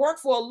 They will work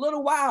for a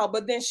little while,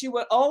 but then she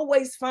would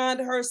always find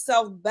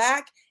herself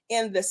back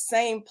in the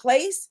same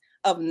place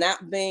of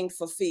not being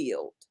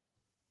fulfilled.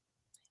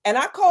 And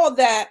I call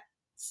that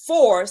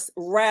force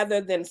rather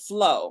than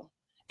flow.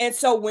 And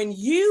so when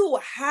you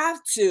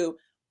have to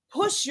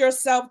push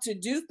yourself to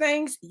do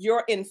things,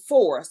 you're in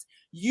force.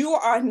 You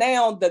are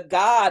now the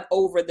God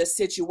over the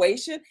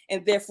situation,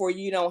 and therefore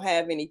you don't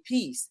have any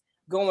peace.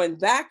 Going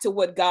back to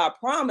what God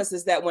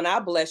promises, that when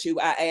I bless you,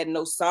 I add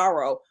no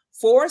sorrow.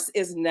 Force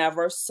is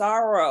never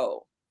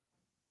sorrow.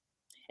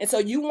 And so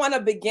you want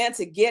to begin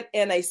to get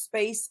in a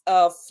space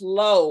of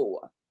flow.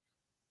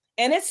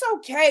 And it's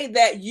okay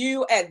that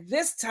you at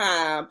this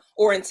time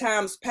or in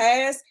times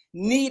past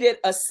needed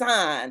a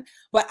sign,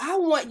 but I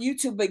want you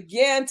to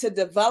begin to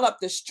develop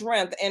the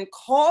strength and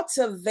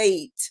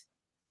cultivate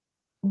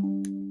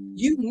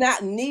you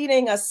not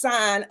needing a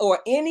sign or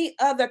any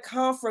other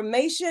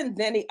confirmation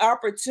than the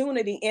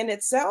opportunity in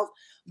itself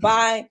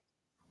by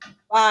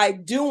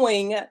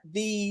doing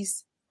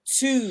these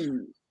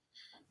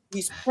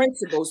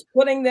principles,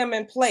 putting them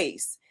in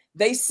place.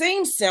 They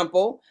seem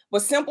simple,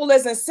 but simple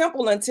isn't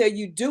simple until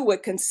you do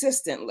it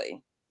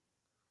consistently.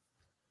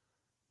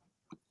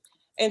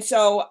 And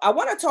so I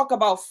want to talk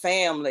about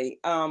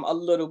family a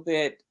little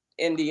bit,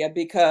 India,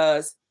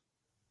 because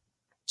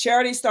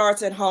charity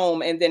starts at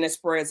home and then it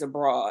spreads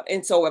abroad.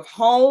 And so if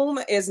home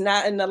is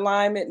not in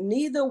alignment,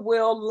 neither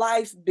will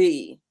life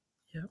be.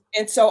 Yep.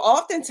 And so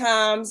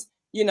oftentimes,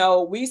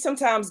 we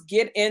sometimes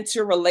get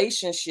into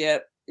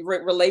relationships,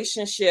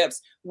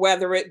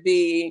 whether it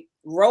be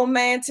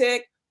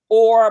romantic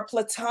or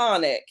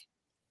platonic,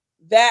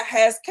 that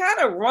has kind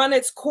of run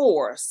its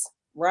course,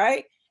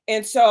 right?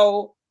 And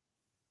so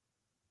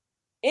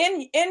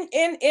in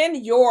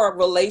your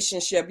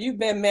relationship, you've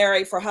been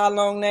married for how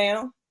long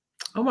now?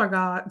 Oh my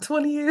God,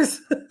 20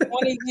 years.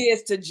 20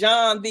 years to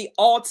John, the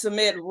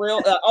ultimate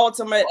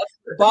ultimate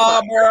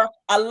barber.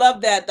 I love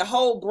that. The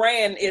whole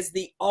brand is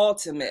the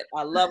ultimate.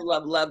 I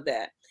love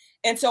that.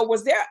 And so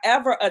was there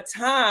ever a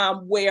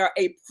time where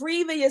a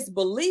previous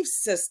belief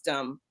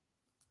system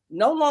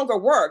no longer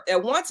worked.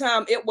 At one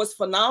time, it was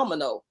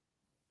phenomenal.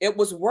 It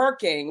was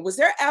working. Was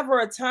there ever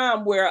a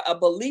time where a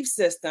belief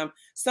system,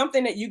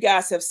 something that you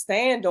guys have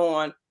stand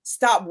on,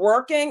 stopped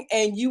working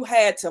and you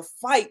had to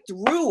fight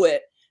through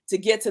it to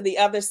get to the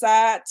other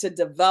side to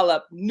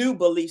develop new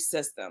belief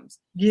systems?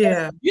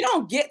 Yeah. You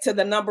don't get to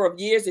the number of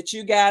years that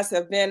you guys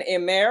have been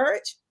in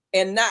marriage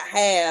and not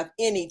have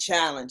any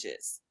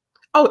challenges.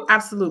 Oh,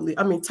 absolutely.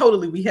 I mean,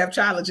 totally. We have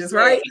challenges,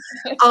 right?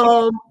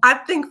 I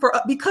think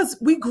because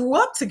we grew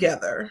up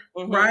together,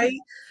 right?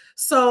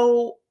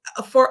 So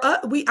for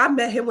us, I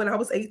met him when I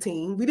was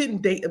 18. We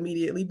didn't date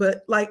immediately,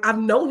 but like I've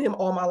known him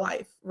all my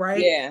life,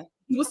 right? Yeah.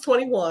 He was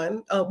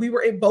 21. We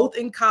were both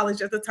in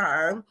college at the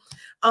time.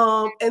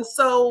 And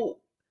so,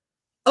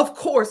 of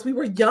course, we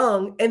were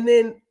young. And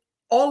then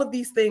all of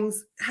these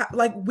things,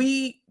 like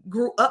we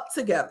grew up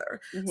together.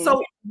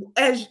 So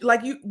as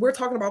like we're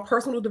talking about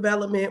personal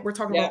development, we're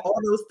talking about all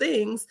those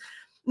things.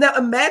 Now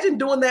imagine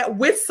doing that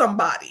with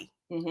somebody.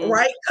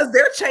 Right? Because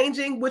they're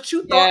changing what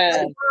you thought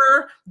they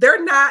were.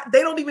 They're not,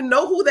 they don't even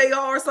know who they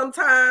are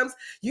sometimes.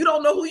 You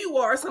don't know who you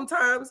are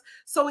sometimes.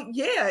 So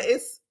yeah,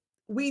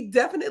 we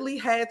definitely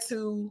had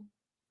to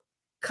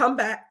come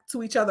back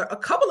to each other a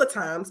couple of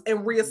times and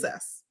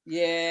reassess.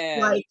 Yeah.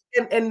 Like,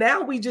 and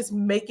now we just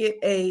make it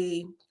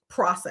a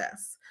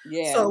process.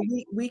 Yeah. So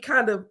we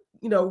kind of,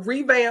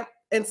 revamp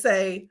and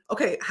say,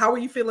 okay, how are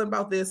you feeling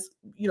about this?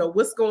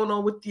 What's going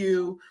on with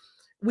you?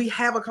 We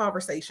have a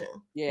conversation,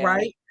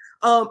 right?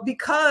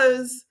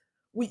 Because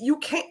you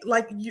can't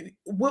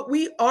what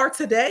we are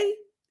today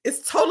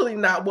is totally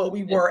not what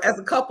we were as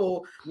a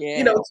couple,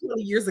 20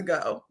 years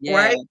ago,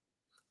 right?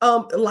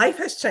 Life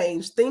has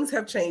changed, things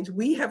have changed,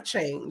 we have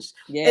changed.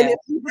 And if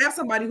you have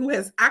somebody who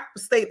has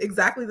stayed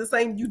exactly the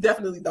same, you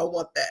definitely don't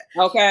want that.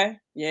 Okay.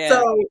 Yeah.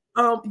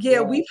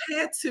 So we've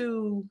had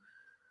to,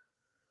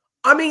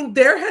 I mean,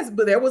 there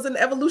was an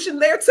evolution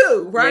there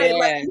too, right?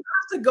 Like you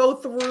have to go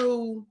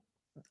through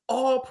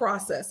all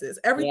processes.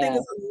 Everything is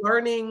a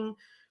learning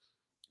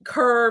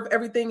curve.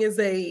 Everything is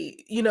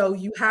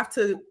you have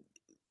to,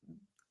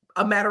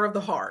 a matter of the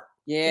heart.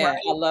 Yeah, right?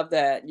 I love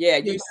that. Yeah,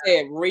 you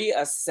said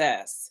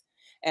reassess.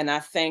 And I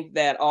think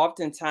that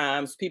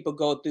oftentimes people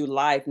go through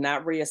life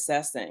not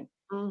reassessing,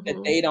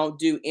 that they don't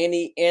do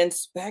any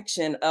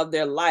inspection of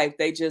their life.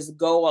 They just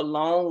go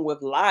along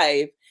with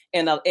life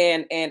and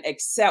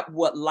accept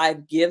what life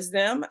gives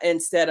them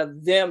instead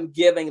of them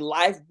giving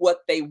life what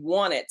they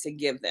wanted to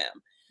give them.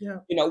 Yeah.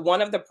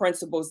 One of the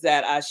principles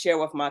that I share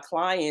with my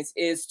clients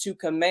is to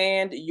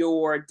command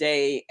your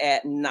day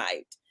at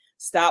night.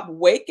 Stop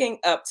waking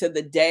up to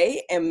the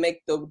day and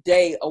make the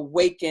day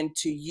awaken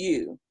to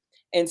you.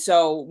 And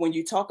so when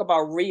you talk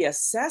about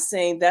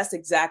reassessing, that's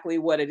exactly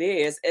what it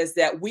is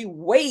that we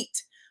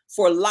wait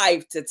for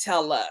life to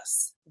tell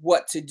us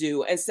what to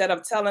do instead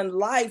of telling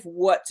life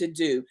what to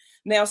do.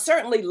 Now,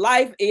 certainly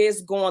life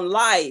is going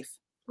life.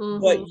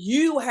 But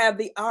you have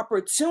the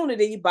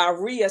opportunity by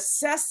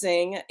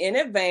reassessing in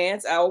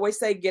advance. I always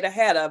say get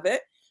ahead of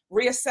it.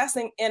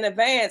 Reassessing in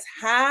advance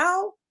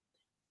how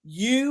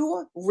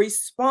you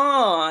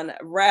respond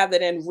rather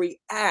than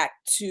react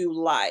to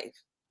life.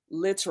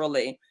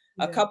 Literally.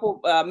 A couple,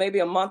 maybe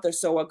a month or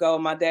so ago,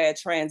 my dad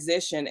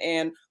transitioned.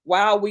 And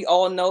while we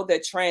all know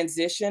that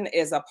transition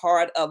is a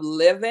part of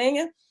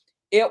living,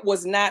 it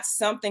was not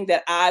something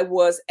that I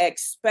was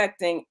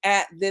expecting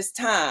at this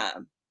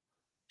time.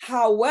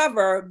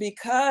 However,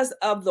 because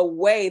of the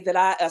way that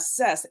I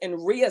assess and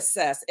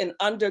reassess and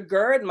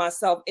undergird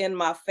myself in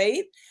my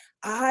faith,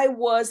 I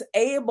was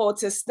able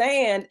to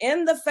stand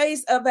in the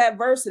face of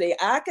adversity.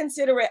 I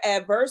consider it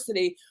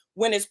adversity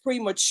when it's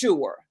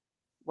premature,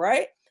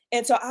 right?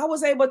 And so I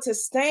was able to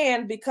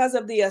stand because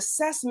of the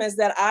assessments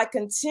that I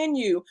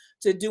continue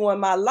to do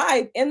in my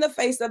life in the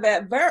face of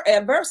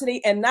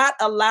adversity and not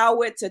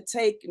allow it to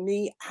take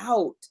me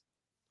out.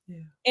 Yeah.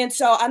 And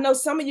so I know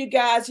some of you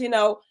guys,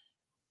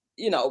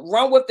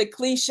 run with the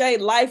cliche,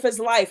 life is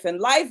life, and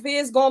life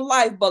is going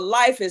life, but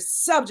life is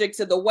subject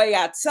to the way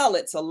I tell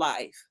it to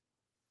life.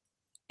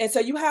 And so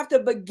you have to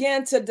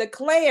begin to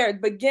declare,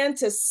 begin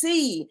to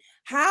see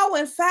how,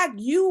 in fact,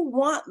 you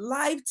want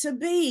life to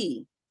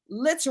be,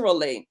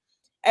 literally.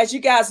 As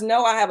you guys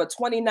know, I have a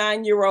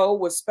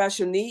 29-year-old with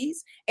special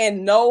needs,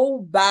 and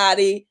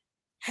nobody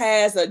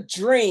has a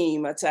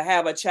dream to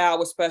have a child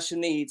with special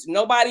needs.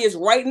 Nobody is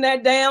writing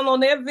that down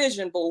on their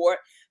vision board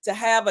to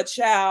have a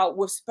child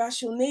with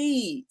special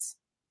needs.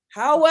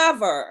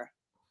 However,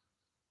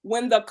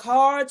 when the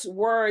cards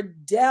were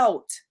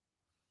dealt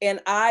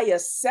and I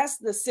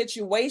assessed the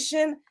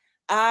situation,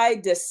 I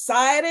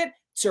decided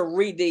to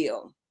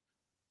redeal.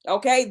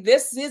 Okay,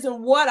 this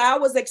isn't what I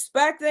was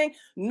expecting,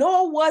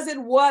 nor was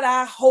it what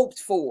I hoped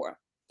for.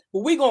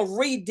 But we're going to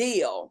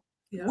redeal.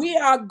 Yeah. We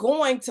are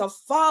going to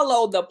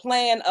follow the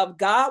plan of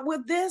God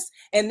with this,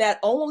 and that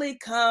only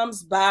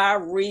comes by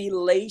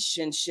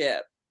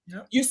relationship.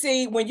 Yep. You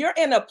see, when you're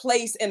in a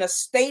place, in a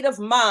state of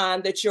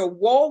mind that you're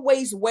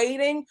always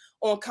waiting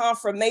on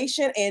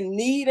confirmation and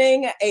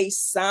needing a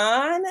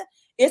sign,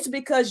 it's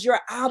because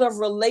you're out of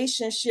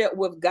relationship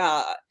with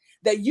God.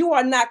 that you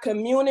are not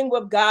communing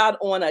with God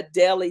on a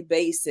daily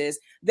basis,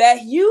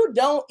 that you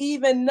don't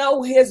even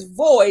know his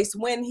voice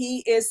when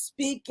he is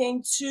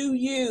speaking to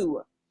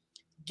you.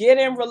 Get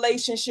in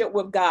relationship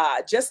with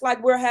God. Just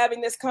like we're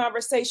having this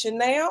conversation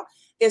now,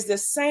 is the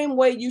same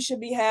way you should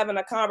be having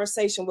a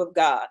conversation with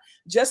God.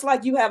 Just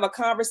like you have a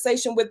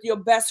conversation with your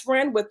best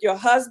friend, with your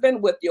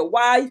husband, with your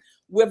wife,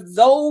 with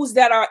those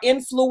that are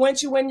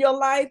influential in your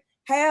life,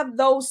 have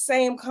those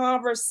same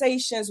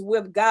conversations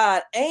with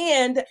God.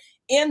 And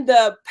in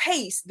the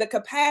pace, the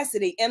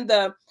capacity, in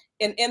the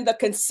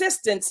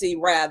consistency,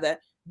 rather,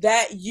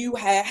 that you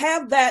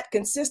have that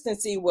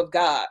consistency with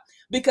God,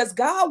 because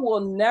God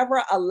will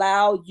never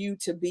allow you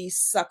to be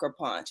sucker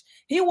punched.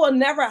 He will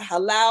never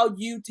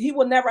he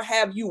will never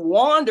have you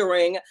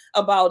wandering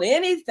about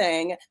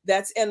anything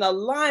that's in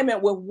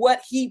alignment with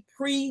what he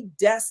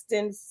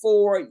predestined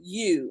for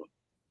you.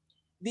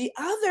 The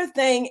other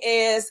thing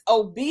is,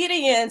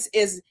 obedience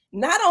is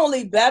not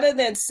only better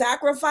than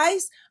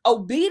sacrifice,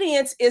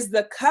 obedience is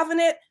the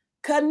covenant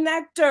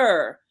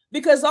connector.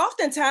 Because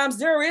oftentimes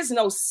there is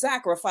no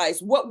sacrifice.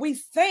 What we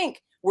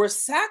think we're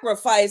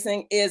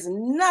sacrificing is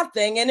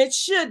nothing, and it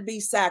should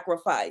be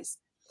sacrificed.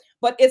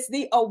 But it's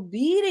the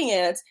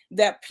obedience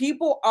that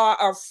people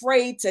are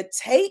afraid to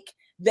take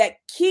that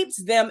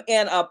keeps them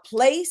in a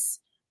place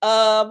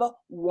of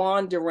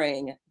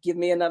wandering. Give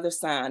me another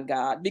sign,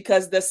 God,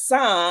 because the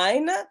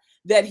sign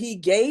that he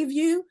gave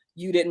you,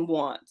 you didn't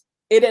want.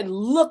 It didn't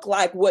look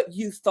like what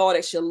you thought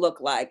it should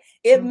look like.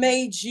 It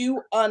made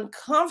you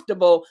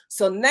uncomfortable.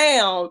 So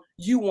now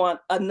you want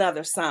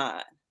another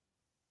sign.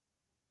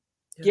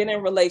 Get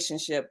in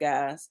relationship,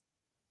 guys.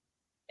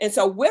 And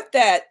so with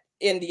that,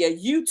 India,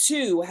 you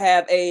too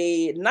have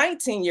a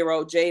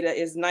 19-year-old. Jada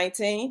is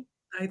 19.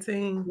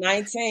 19.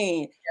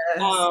 Yes.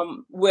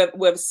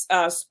 With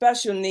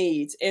special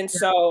needs. And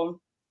so,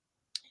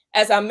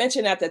 as I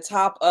mentioned at the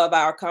top of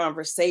our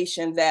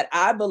conversation, that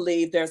I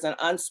believe there's an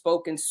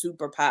unspoken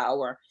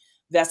superpower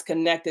that's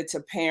connected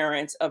to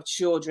parents of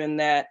children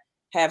that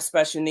have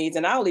special needs.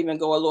 And I'll even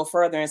go a little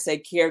further and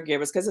say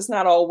caregivers, because it's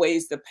not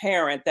always the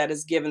parent that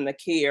is given the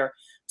care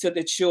to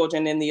the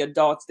children and the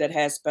adults that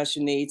have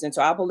special needs. And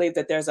so I believe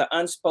that there's an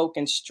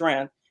unspoken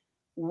strength.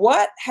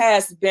 What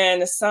has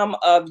been some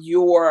of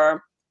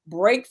your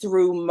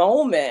breakthrough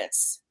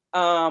moments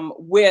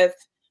with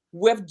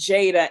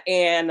Jada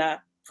and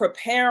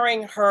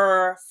preparing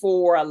her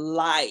for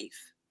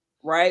life,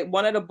 right?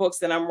 One of the books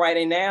that I'm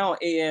writing now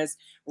is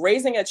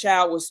Raising a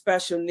Child with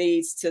Special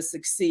Needs to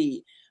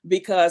Succeed,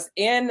 because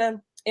in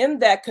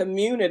that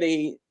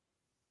community,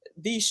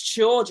 these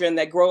children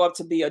that grow up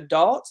to be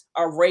adults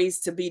are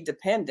raised to be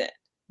dependent.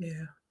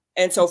 Yeah.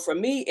 And so for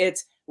me,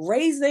 it's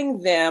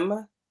raising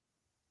them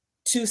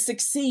to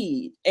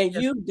succeed. And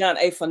you've done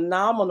a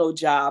phenomenal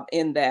job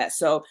in that.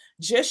 So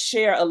just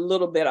share a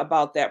little bit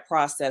about that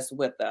process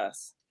with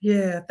us.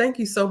 Yeah, thank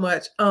you so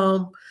much.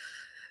 Jada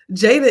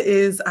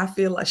is, I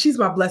feel like she's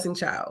my blessing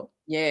child.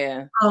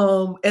 Yeah.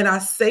 And I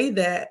say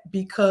that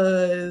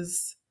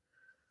because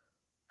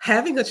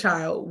having a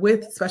child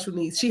with special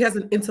needs, she has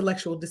an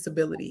intellectual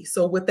disability.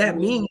 So what that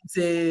means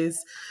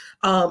is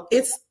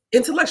it's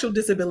intellectual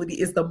disability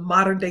is the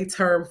modern day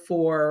term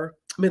for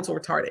mental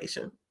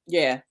retardation.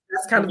 Yeah.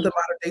 That's kind of the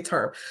modern day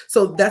term.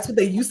 So that's what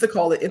they used to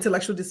call it.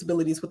 Intellectual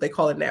disability is what they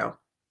call it now.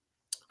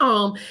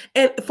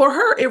 And for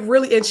her, it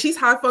really, and she's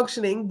high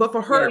functioning, but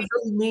for her, it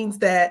really means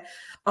that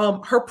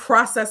her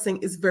processing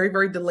is very,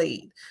 very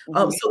delayed.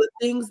 So the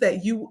things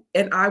that you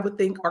and I would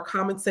think are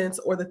common sense,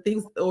 or the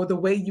things, or the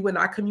way you and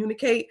I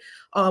communicate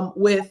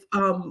with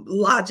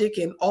logic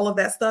and all of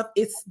that stuff,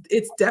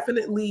 it's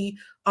definitely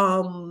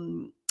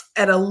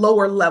at a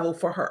lower level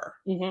for her.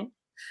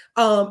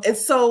 And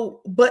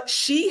so, but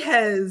she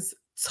has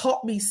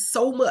taught me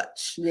so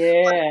much.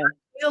 Yeah. I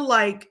feel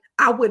like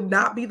I would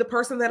not be the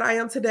person that I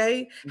am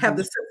today, have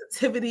the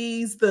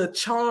sensitivities, the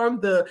charm,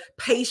 the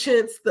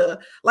patience,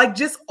 like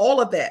just all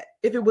of that,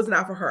 if it was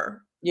not for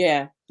her.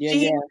 Yeah.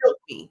 She built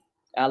me.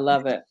 I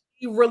love it.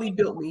 She really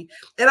built me.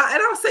 And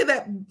I'll say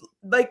that,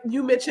 like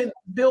you mentioned,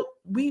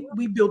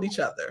 we build each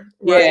other.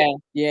 Right?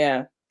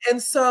 Yeah.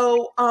 And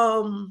so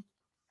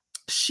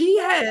she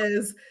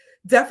has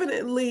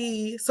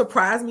definitely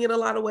surprised me in a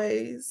lot of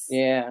ways.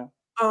 Yeah.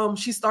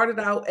 She started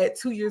out at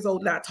 2 years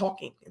old not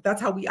talking.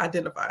 That's how we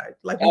identified.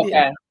 Like we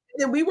didn't. And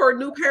then we were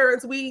new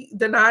parents. We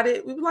denied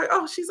it. We were like,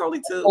 "Oh, she's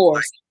only 2." Of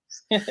course.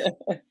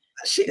 Like,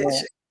 she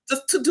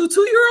just to do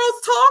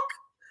 2-year-olds talk?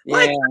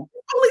 Like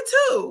only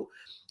 2.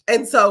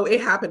 And so it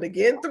happened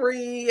again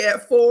 3,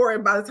 at 4,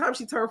 and by the time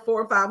she turned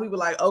 4 and 5, we were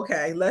like,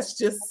 "Okay, let's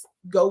just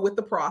go with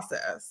the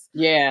process."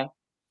 Yeah.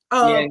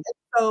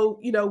 So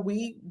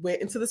we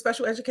went into the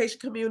special education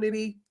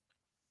community.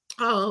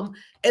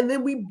 And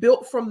then we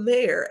built from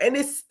there, and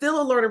it's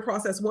still a learning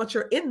process once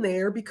you're in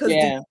there, because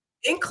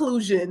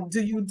inclusion,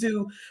 do you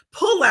do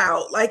pull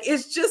out, like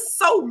it's just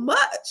so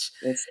much.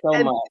 It's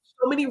so much.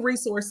 So many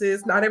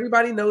resources. Not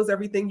everybody knows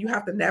everything. You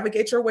have to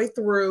navigate your way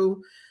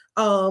through.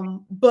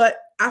 But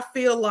I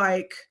feel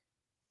like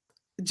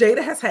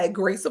Jada has had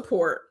great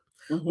support.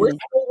 We're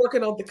still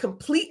working on the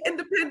complete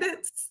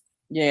independence.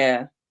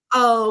 Yeah.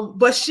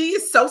 But she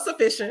is so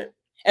sufficient.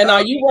 And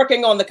are you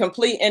working on the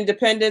complete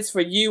independence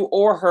for you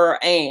or her?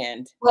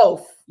 And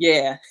both.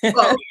 Yeah.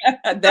 Both.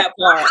 That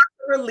part.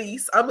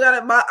 Release. I'm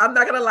not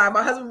gonna lie.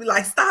 My husband be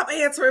like, stop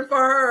answering for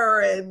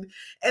her and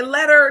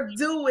let her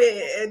do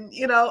it. And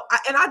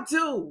I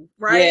do,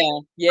 right?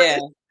 Yeah.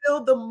 But it's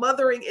still the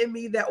mothering in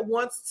me that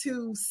wants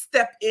to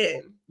step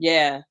in.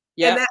 Yeah.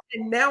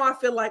 And now I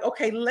feel like,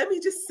 okay, let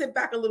me just sit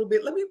back a little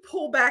bit. Let me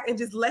pull back and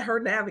just let her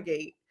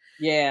navigate.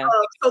 Yeah.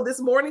 So this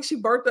morning she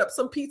burnt up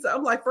some pizza.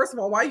 I'm like, first of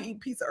all, why you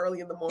eat pizza early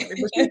in the morning?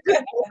 But she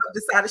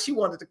decided she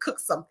wanted to cook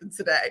something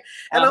today.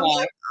 And I'm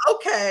like,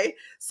 okay.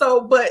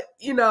 So, but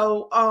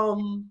I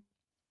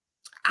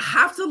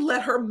have to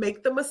let her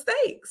make the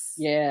mistakes.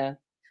 Yeah.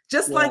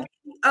 Just like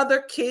any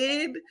other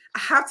kid, I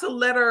have to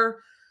let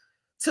her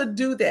to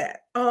do that.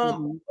 But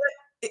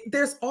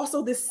there's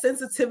also this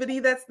sensitivity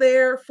that's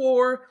there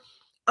for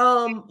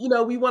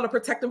we want to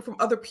protect them from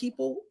other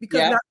people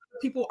because not other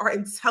people are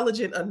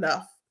intelligent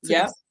enough to be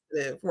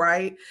sensitive,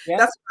 right? That's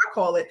what I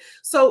call it.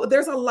 So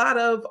there's a lot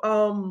of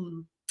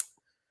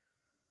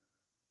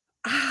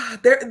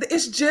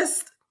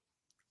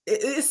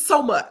it's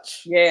so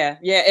much. Yeah,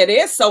 it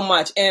is so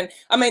much. And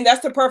I mean,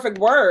 that's the perfect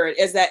word,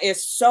 is that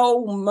it's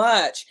so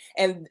much.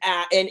 And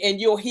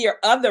you'll hear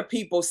other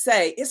people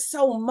say it's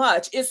so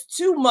much, it's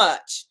too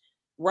much,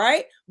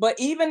 right? But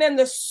even in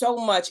the so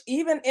much,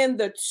 even in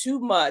the too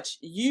much,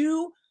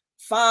 you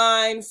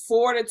find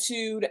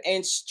fortitude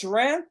and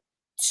strength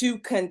to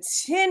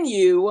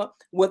continue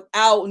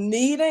without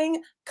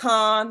needing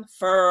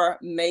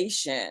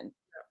confirmation.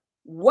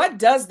 What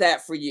does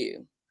that for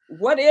you?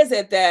 What is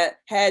it that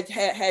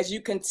has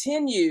you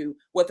continue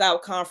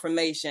without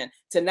confirmation,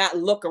 to not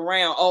look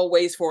around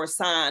always for a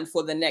sign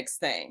for the next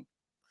thing?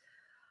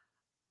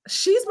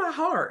 She's my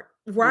heart,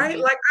 right?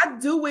 Like I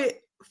do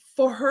it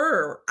for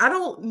her. I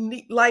don't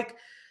need like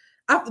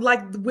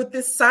with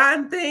this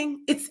sign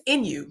thing, it's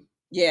in you.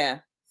 Yeah.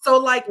 So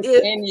like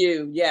it's in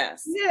you,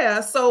 yes.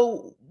 Yeah.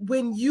 So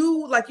when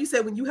you, like you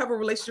said, when you have a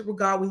relationship with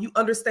God, when you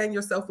understand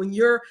yourself, when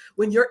you're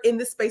in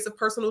this space of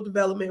personal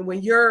development,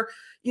 when you're,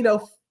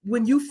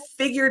 when you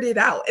figured it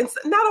out, and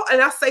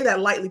I say that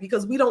lightly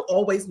because we don't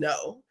always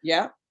know.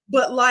 Yeah.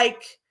 But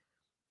like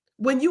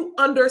when you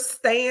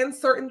understand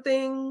certain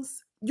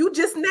things, you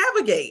just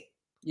navigate.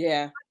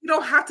 Yeah. You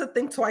don't have to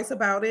think twice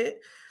about it.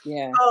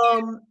 Yeah.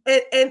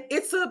 And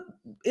it's a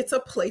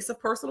place of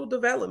personal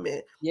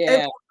development. Yeah.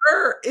 And for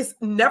her, it's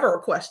never a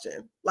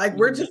question. Like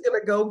we're just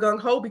gonna go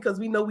gung-ho because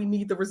we know we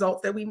need the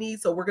results that we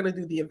need. So we're gonna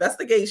do the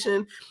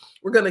investigation.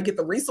 We're gonna get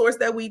the resources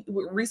that we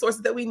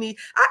need.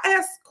 I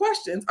ask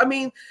questions. I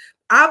mean,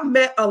 I've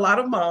met a lot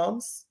of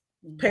moms,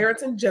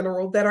 parents in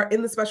general, that are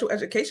in the special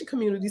education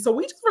community. So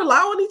we just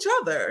rely on each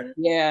other.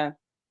 Yeah.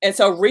 And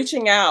so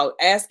reaching out,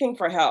 asking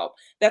for help.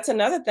 That's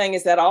another thing,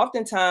 is that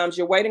oftentimes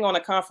you're waiting on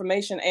a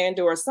confirmation and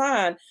or a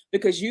sign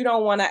because you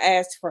don't want to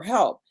ask for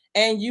help.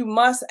 And you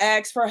must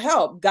ask for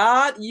help.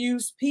 God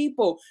used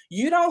people.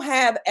 You don't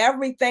have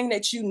everything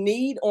that you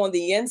need on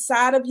the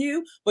inside of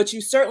you, but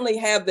you certainly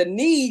have the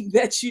need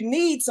that you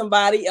need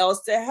somebody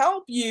else to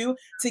help you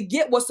to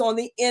get what's on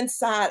the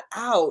inside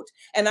out.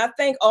 And I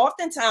think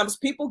oftentimes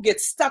people get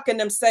stuck in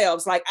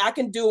themselves. Like, I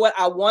can do it.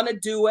 I want to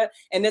do it.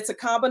 And it's a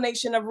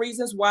combination of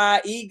reasons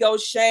why: ego,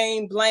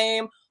 shame,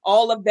 blame.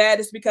 All of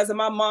that is because of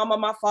my mama,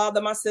 my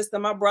father, my sister,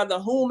 my brother,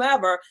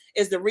 whomever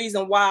is the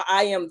reason why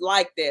I am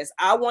like this.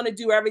 I want to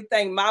do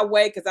everything my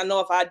way because I know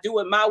if I do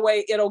it my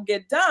way, it'll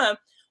get done.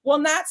 Well,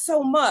 not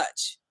so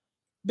much,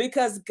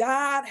 because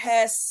God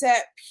has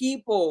set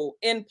people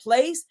in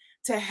place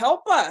to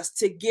help us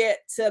to get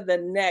to the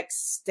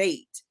next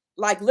state.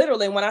 Like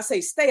literally, when I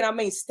say state, I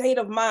mean state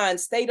of mind,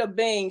 state of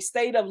being,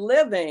 state of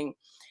living.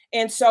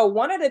 And so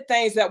one of the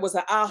things that was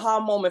an aha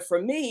moment for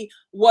me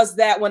was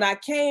that when I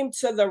came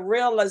to the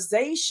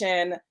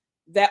realization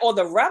that, or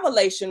the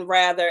revelation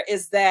rather,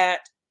 is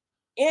that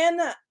in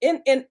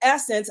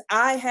essence,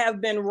 I have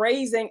been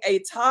raising a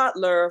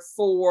toddler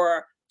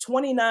for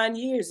 29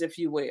 years, if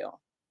you will.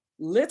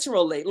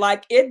 Literally,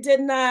 like it did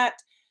not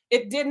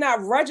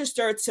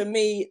register to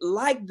me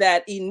like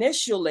that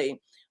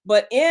initially.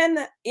 But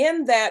in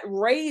that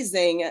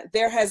raising,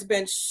 there has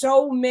been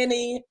so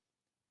many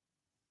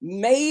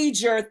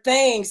major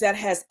things that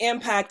has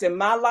impacted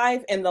my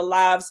life and the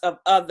lives of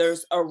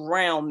others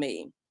around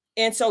me.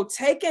 And so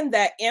taking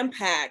that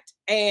impact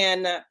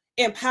and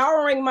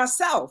empowering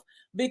myself,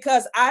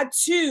 because I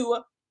too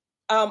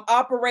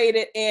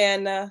operated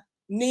in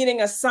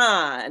needing a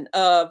sign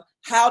of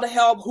how to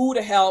help, who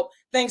to help,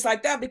 things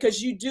like that,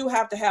 because you do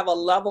have to have a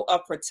level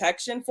of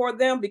protection for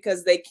them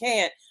because they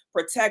can't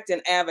protect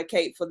and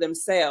advocate for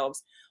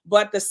themselves.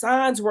 But the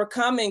signs were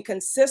coming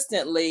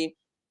consistently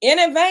in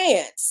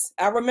advance.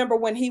 I remember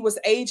when he was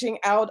aging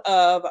out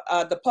of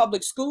the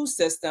public school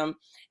system,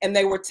 and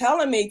they were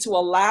telling me to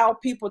allow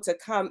people to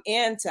come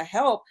in to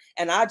help.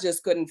 And I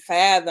just couldn't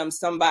fathom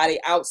somebody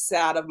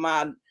outside of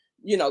my,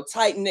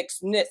 tight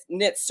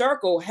knit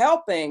circle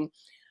helping.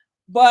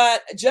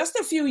 But just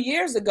a few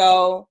years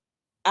ago,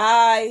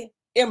 I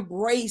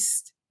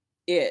embraced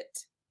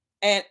it.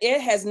 And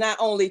it has not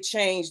only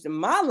changed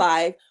my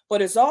life,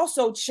 but it's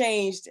also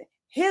changed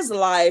his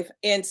life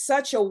in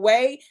such a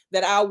way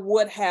that I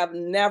would have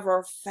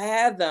never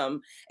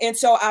fathomed. And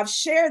so I've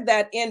shared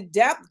that in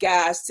depth,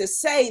 guys, to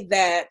say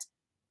that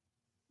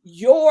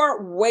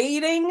your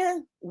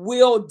waiting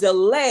will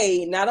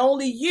delay not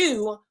only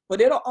you,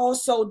 but it'll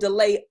also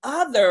delay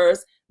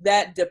others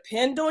that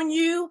depend on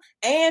you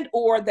and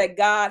or that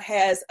God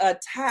has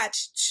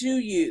attached to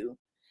you.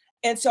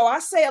 And so I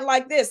say it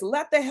like this: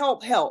 let the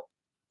help help.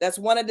 That's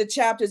one of the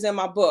chapters in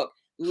my book.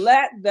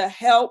 Let the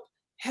help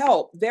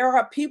help. There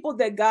are people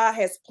that God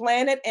has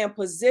planted and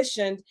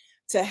positioned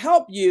to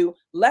help you.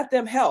 Let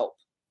them help.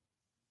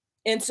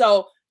 And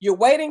so you're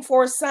waiting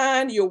for a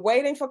sign, you're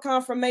waiting for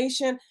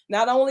confirmation.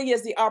 Not only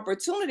is the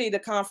opportunity the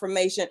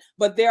confirmation,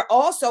 but there are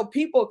also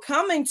people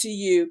coming to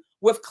you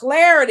with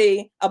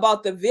clarity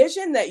about the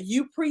vision that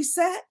you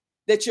preset,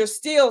 that you're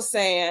still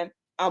saying,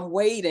 I'm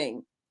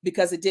waiting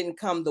because it didn't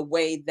come the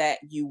way that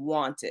you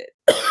wanted.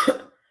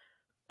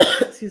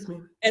 Excuse me.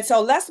 And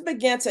so let's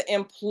begin to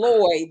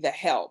employ the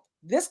help.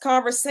 This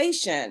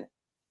conversation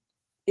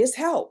is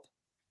help.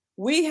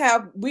 We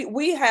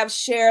have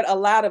shared a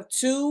lot of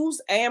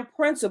tools and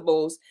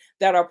principles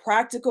that are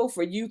practical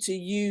for you to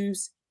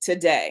use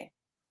today.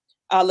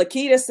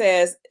 Lakita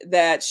says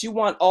that she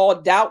wants all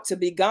doubt to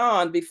be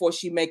gone before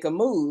she make a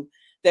move,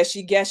 that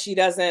she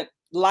doesn't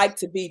like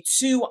to be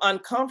too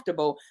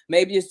uncomfortable.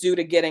 Maybe it's due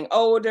to getting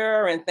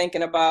older and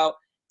thinking about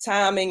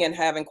timing and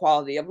having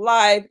quality of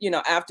life,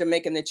 after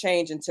making the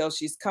change until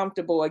she's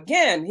comfortable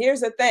again.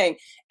 Here's the thing.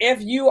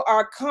 If you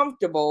are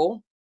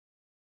comfortable,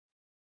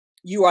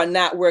 you are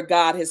not where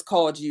God has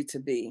called you to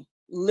be.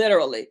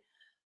 Literally.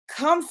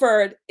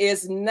 Comfort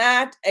is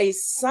not a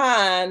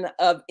sign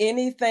of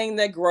anything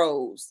that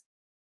grows.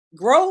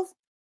 Growth,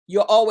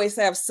 you'll always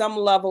have some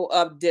level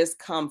of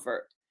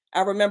discomfort.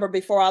 I remember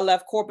before I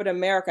left corporate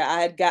America,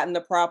 I had gotten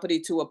the property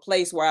to a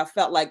place where I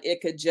felt like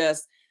it could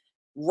just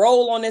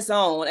roll on its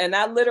own. And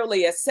I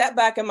literally sat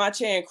back in my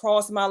chair and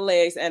crossed my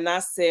legs. And I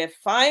said,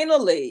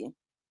 finally,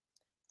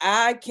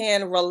 I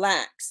can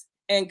relax.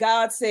 And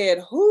God said,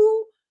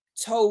 who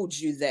told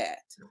you that?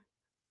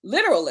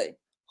 Literally,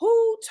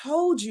 who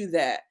told you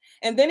that?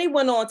 And then he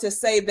went on to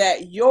say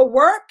that your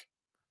work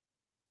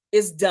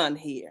is done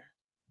here.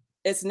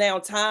 It's now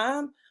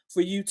time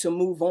for you to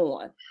move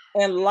on.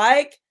 And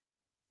like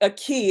a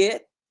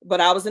kid,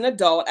 but I was an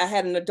adult, I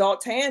had an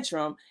adult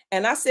tantrum.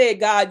 And I said,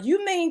 God,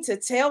 you mean to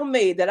tell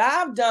me that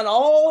I've done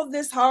all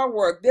this hard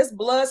work, this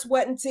blood,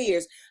 sweat, and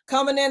tears,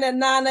 coming in at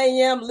 9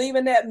 a.m.,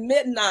 leaving at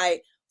midnight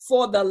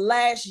for the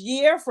last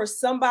year for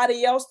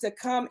somebody else to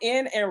come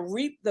in and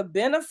reap the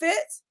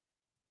benefits?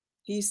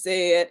 He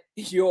said,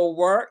 your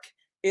work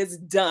is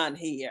done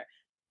here.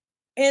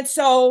 And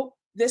so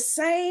the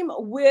same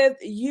with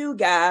you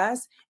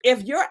guys.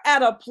 If you're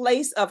at a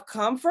place of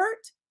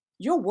comfort,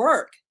 your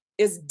work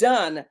is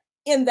done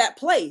in that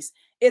place.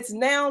 It's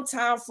now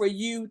time for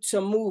you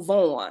to move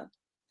on.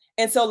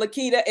 And so,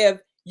 Lakita, if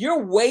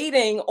you're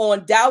waiting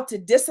on doubt to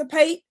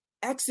dissipate,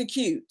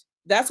 execute.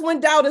 That's when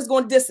doubt is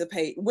going to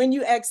dissipate, when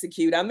you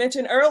execute. I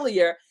mentioned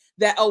earlier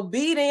that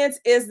obedience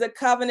is the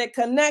covenant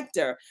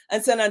connector.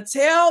 And so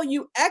until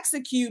you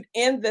execute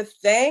in the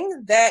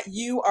thing that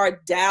you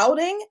are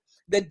doubting,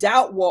 the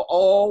doubt will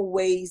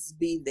always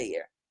be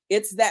there.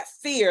 It's that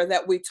fear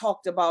that we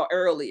talked about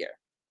earlier.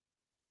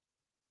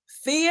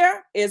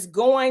 Fear is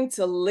going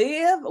to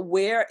live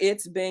where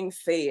it's being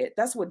fed.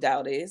 That's what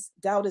doubt is.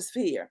 Doubt is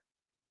fear.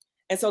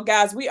 And so,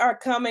 guys, we are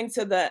coming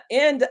to the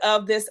end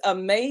of this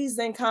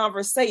amazing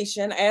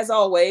conversation. As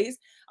always,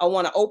 I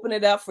want to open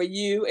it up for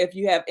you. If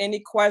you have any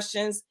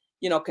questions,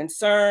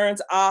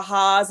 concerns,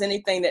 ahas,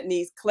 anything that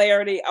needs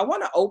clarity, I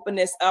want to open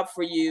this up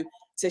for you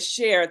to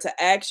share,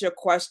 to ask your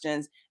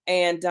questions.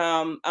 And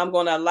I'm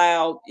going to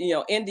allow,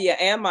 India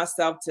and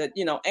myself to,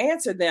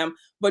 answer them.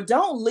 But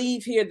don't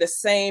leave here the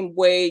same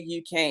way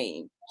you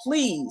came.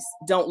 Please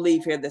don't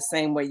leave here the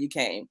same way you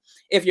came.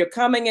 If you're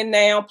coming in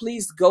now,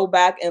 please go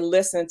back and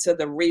listen to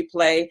the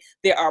replay.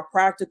 There are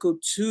practical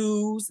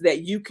tools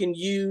that you can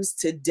use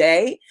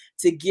today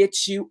to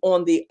get you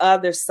on the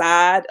other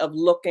side of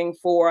looking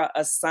for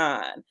a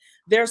sign.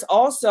 There's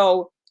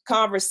also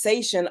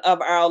conversation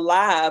of our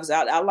lives.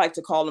 I like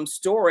to call them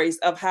stories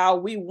of how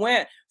we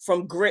went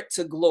from grit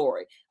to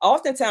glory.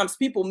 Oftentimes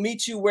people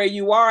meet you where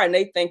you are and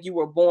they think you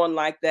were born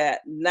like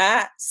that.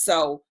 Not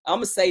so. I'm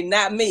going to say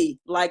not me,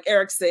 like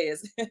Eric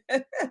says.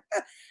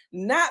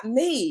 Not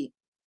me.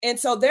 And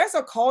so there's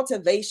a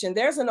cultivation,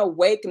 there's an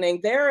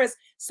awakening, there is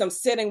some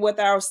sitting with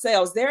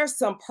ourselves, there's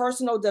some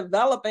personal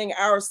developing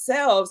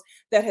ourselves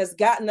that has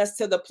gotten us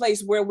to the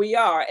place where we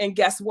are. And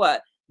guess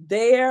what?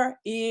 There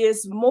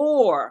is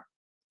more.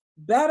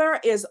 Better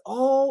is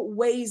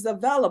always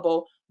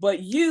available,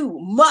 but you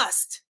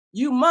must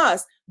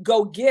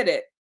go get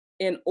it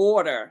in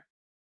order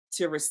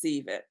to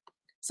receive it.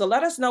 So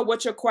let us know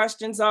what your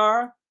questions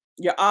are,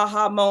 your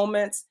aha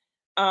moments.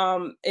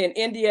 In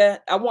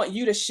India, I want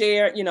you to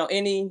share,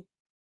 any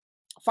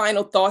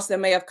final thoughts that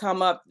may have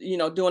come up,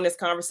 during this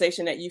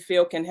conversation that you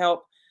feel can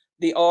help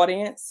the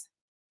audience.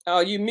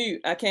 Oh, you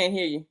mute. I can't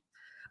hear you.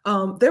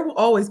 there will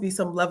always be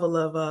some level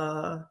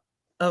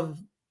of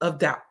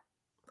doubt,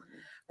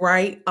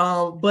 right?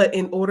 But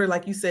in order,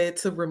 like you said,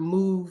 to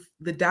remove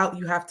the doubt,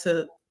 you have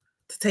to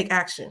take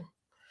action.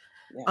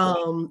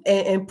 Yeah.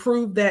 And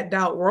prove that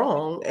doubt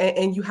wrong.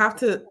 And you have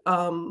to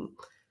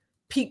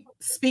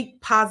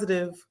speak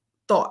positive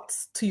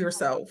thoughts to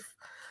yourself.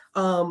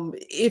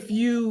 If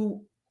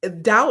you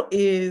doubt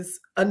is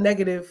a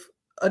negative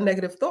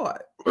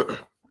thought.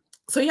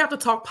 So you have to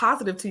talk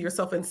positive to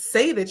yourself and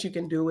say that you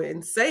can do it,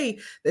 and say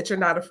that you're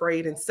not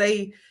afraid, and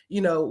say,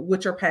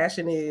 what your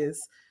passion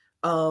is.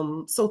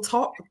 So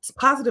talk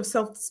positive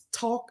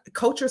self-talk,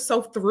 coach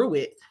yourself through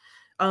it.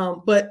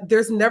 But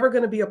there's never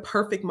going to be a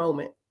perfect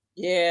moment.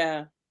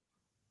 Yeah.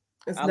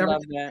 I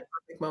love that.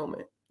 Perfect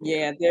moment.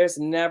 Yeah, there's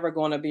never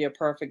going to be a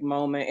perfect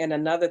moment. And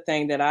another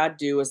thing that I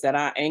do is that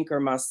I anchor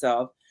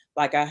myself.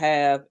 Like I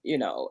have,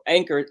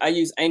 I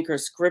use anchor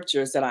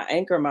scriptures that I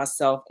anchor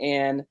myself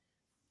in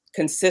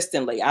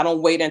consistently. I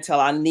don't wait until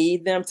I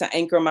need them to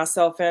anchor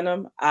myself in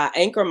them. I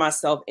anchor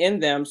myself in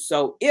them.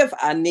 So if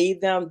I need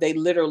them, they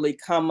literally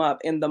come up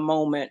in the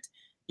moment,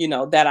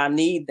 that I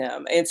need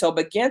them. And so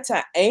begin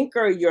to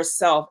anchor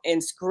yourself in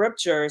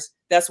scriptures.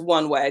 That's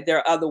one way. There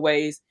are other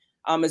ways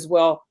as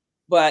well.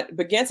 But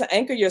begin to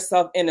anchor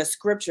yourself in a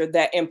scripture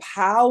that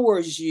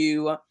empowers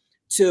you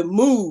to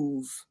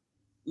move,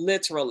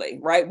 literally,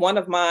 right? One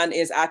of mine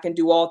is I can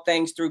do all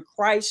things through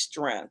Christ's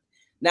strength,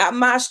 not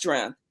my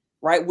strength,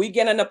 right? We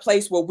get in a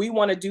place where we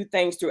want to do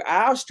things through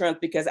our strength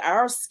because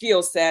our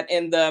skill set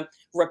and the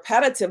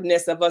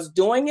repetitiveness of us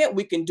doing it,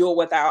 we can do it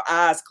with our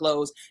eyes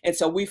closed. And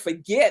so we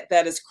forget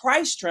that it's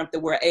Christ's strength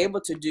that we're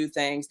able to do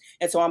things.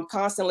 And so I'm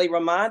constantly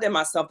reminding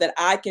myself that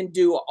I can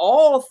do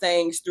all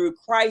things through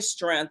Christ's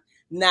strength,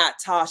 not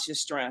Tasha's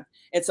strength.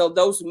 And so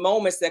those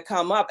moments that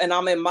come up and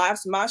I'm in my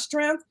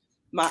strength,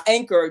 my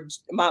anchor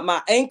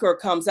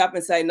comes up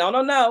and say,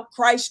 no,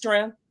 Christ's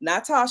strength,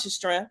 not Tasha's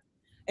strength.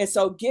 And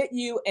so get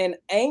you an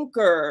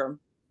anchor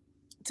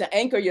to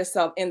anchor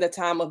yourself in the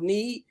time of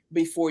need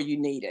before you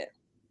need it.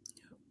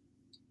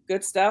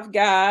 Good stuff,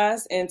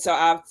 guys. And so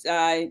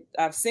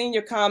I've seen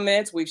your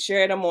comments. We've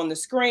shared them on the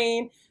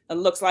screen. It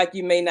looks like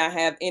you may not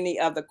have any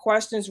other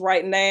questions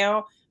right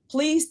now.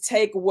 Please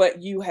take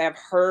what you have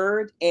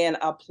heard and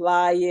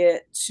apply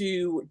it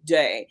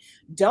today.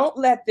 Don't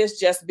let this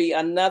just be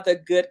another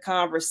good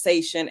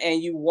conversation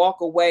and you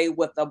walk away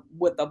with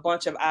a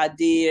bunch of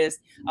ideas,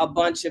 a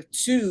bunch of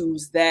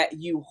twos that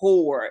you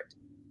hoard.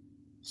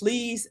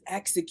 Please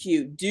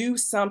execute, do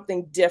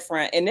something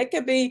different. And it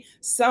could be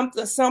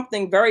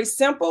something very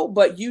simple,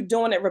 but you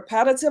doing it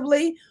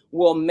repetitively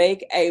will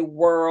make a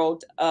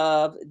world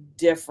of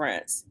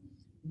difference.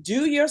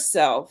 Do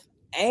yourself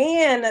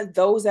and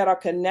those that are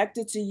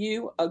connected to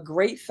you a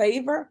great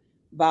favor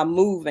by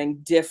moving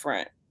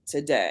different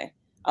today.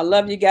 I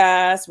love you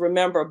guys.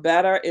 Remember,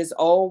 better is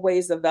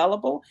always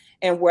available.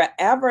 And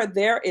wherever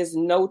there is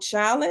no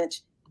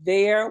challenge,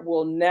 there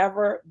will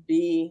never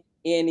be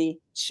any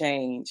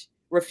change.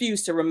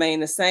 Refuse to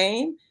remain the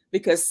same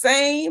because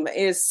same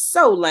is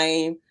so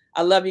lame.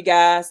 I love you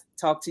guys.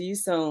 Talk to you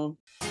soon.